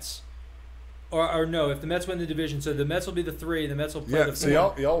the Mets. Or no, if the Mets win the division, so the Mets will be the 3, the Mets will play the 4. So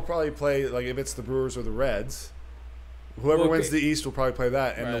y'all will probably play, like, if it's the Brewers or the Reds, whoever wins the East will probably play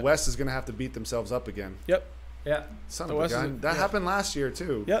that, and the West is going to have to beat themselves up again. Yep. Yeah. Son The of a West gun. That happened last year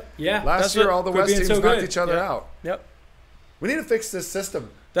too. Yep. Yeah. Last year, all the West teams knocked each other Yep. out. Yep. We need to fix this system.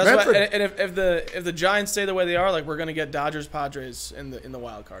 That's Manfred, why, and if the Giants stay the way they are, like, we're gonna get Dodgers Padres in the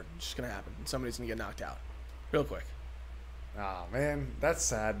wild card. It's just gonna happen. Somebody's gonna get knocked out, real quick. oh man, that's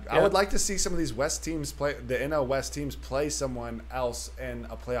sad. Yeah. I would like to see some of these West teams play, the NL West teams play someone else in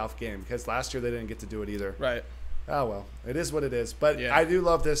a playoff game, because last year they didn't get to do it either. Right. Oh well, it is what it is. But Yeah. I do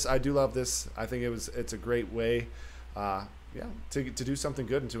love this. I think it's a great way, to do something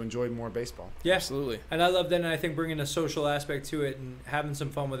good and to enjoy more baseball. Yeah. Absolutely. And I love that, and I think bringing a social aspect to it and having some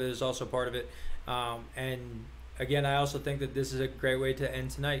fun with it is also part of it. And again, I also think that this is a great way to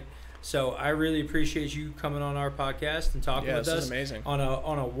end tonight. So I really appreciate you coming on our podcast and talking with this us is amazing. on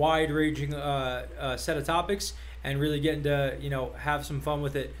a wide-ranging set of topics, and really getting to have some fun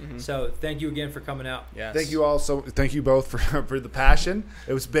with it. So thank you again for coming out. Yes. Thank you all. Thank you both for the passion.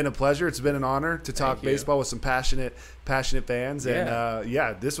 It's been a pleasure. It's been an honor to talk Thank you. baseball with some passionate fans. Yeah.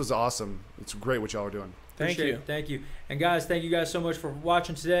 And this was awesome. It's great what y'all are doing. Thank Appreciate you. it. Thank you. And guys, thank you guys so much for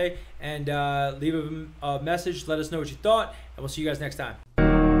watching today. And leave a message. Let us know what you thought. And we'll see you guys next time.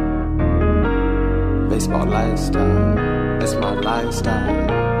 Baseball lifestyle, it's my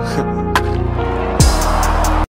lifestyle.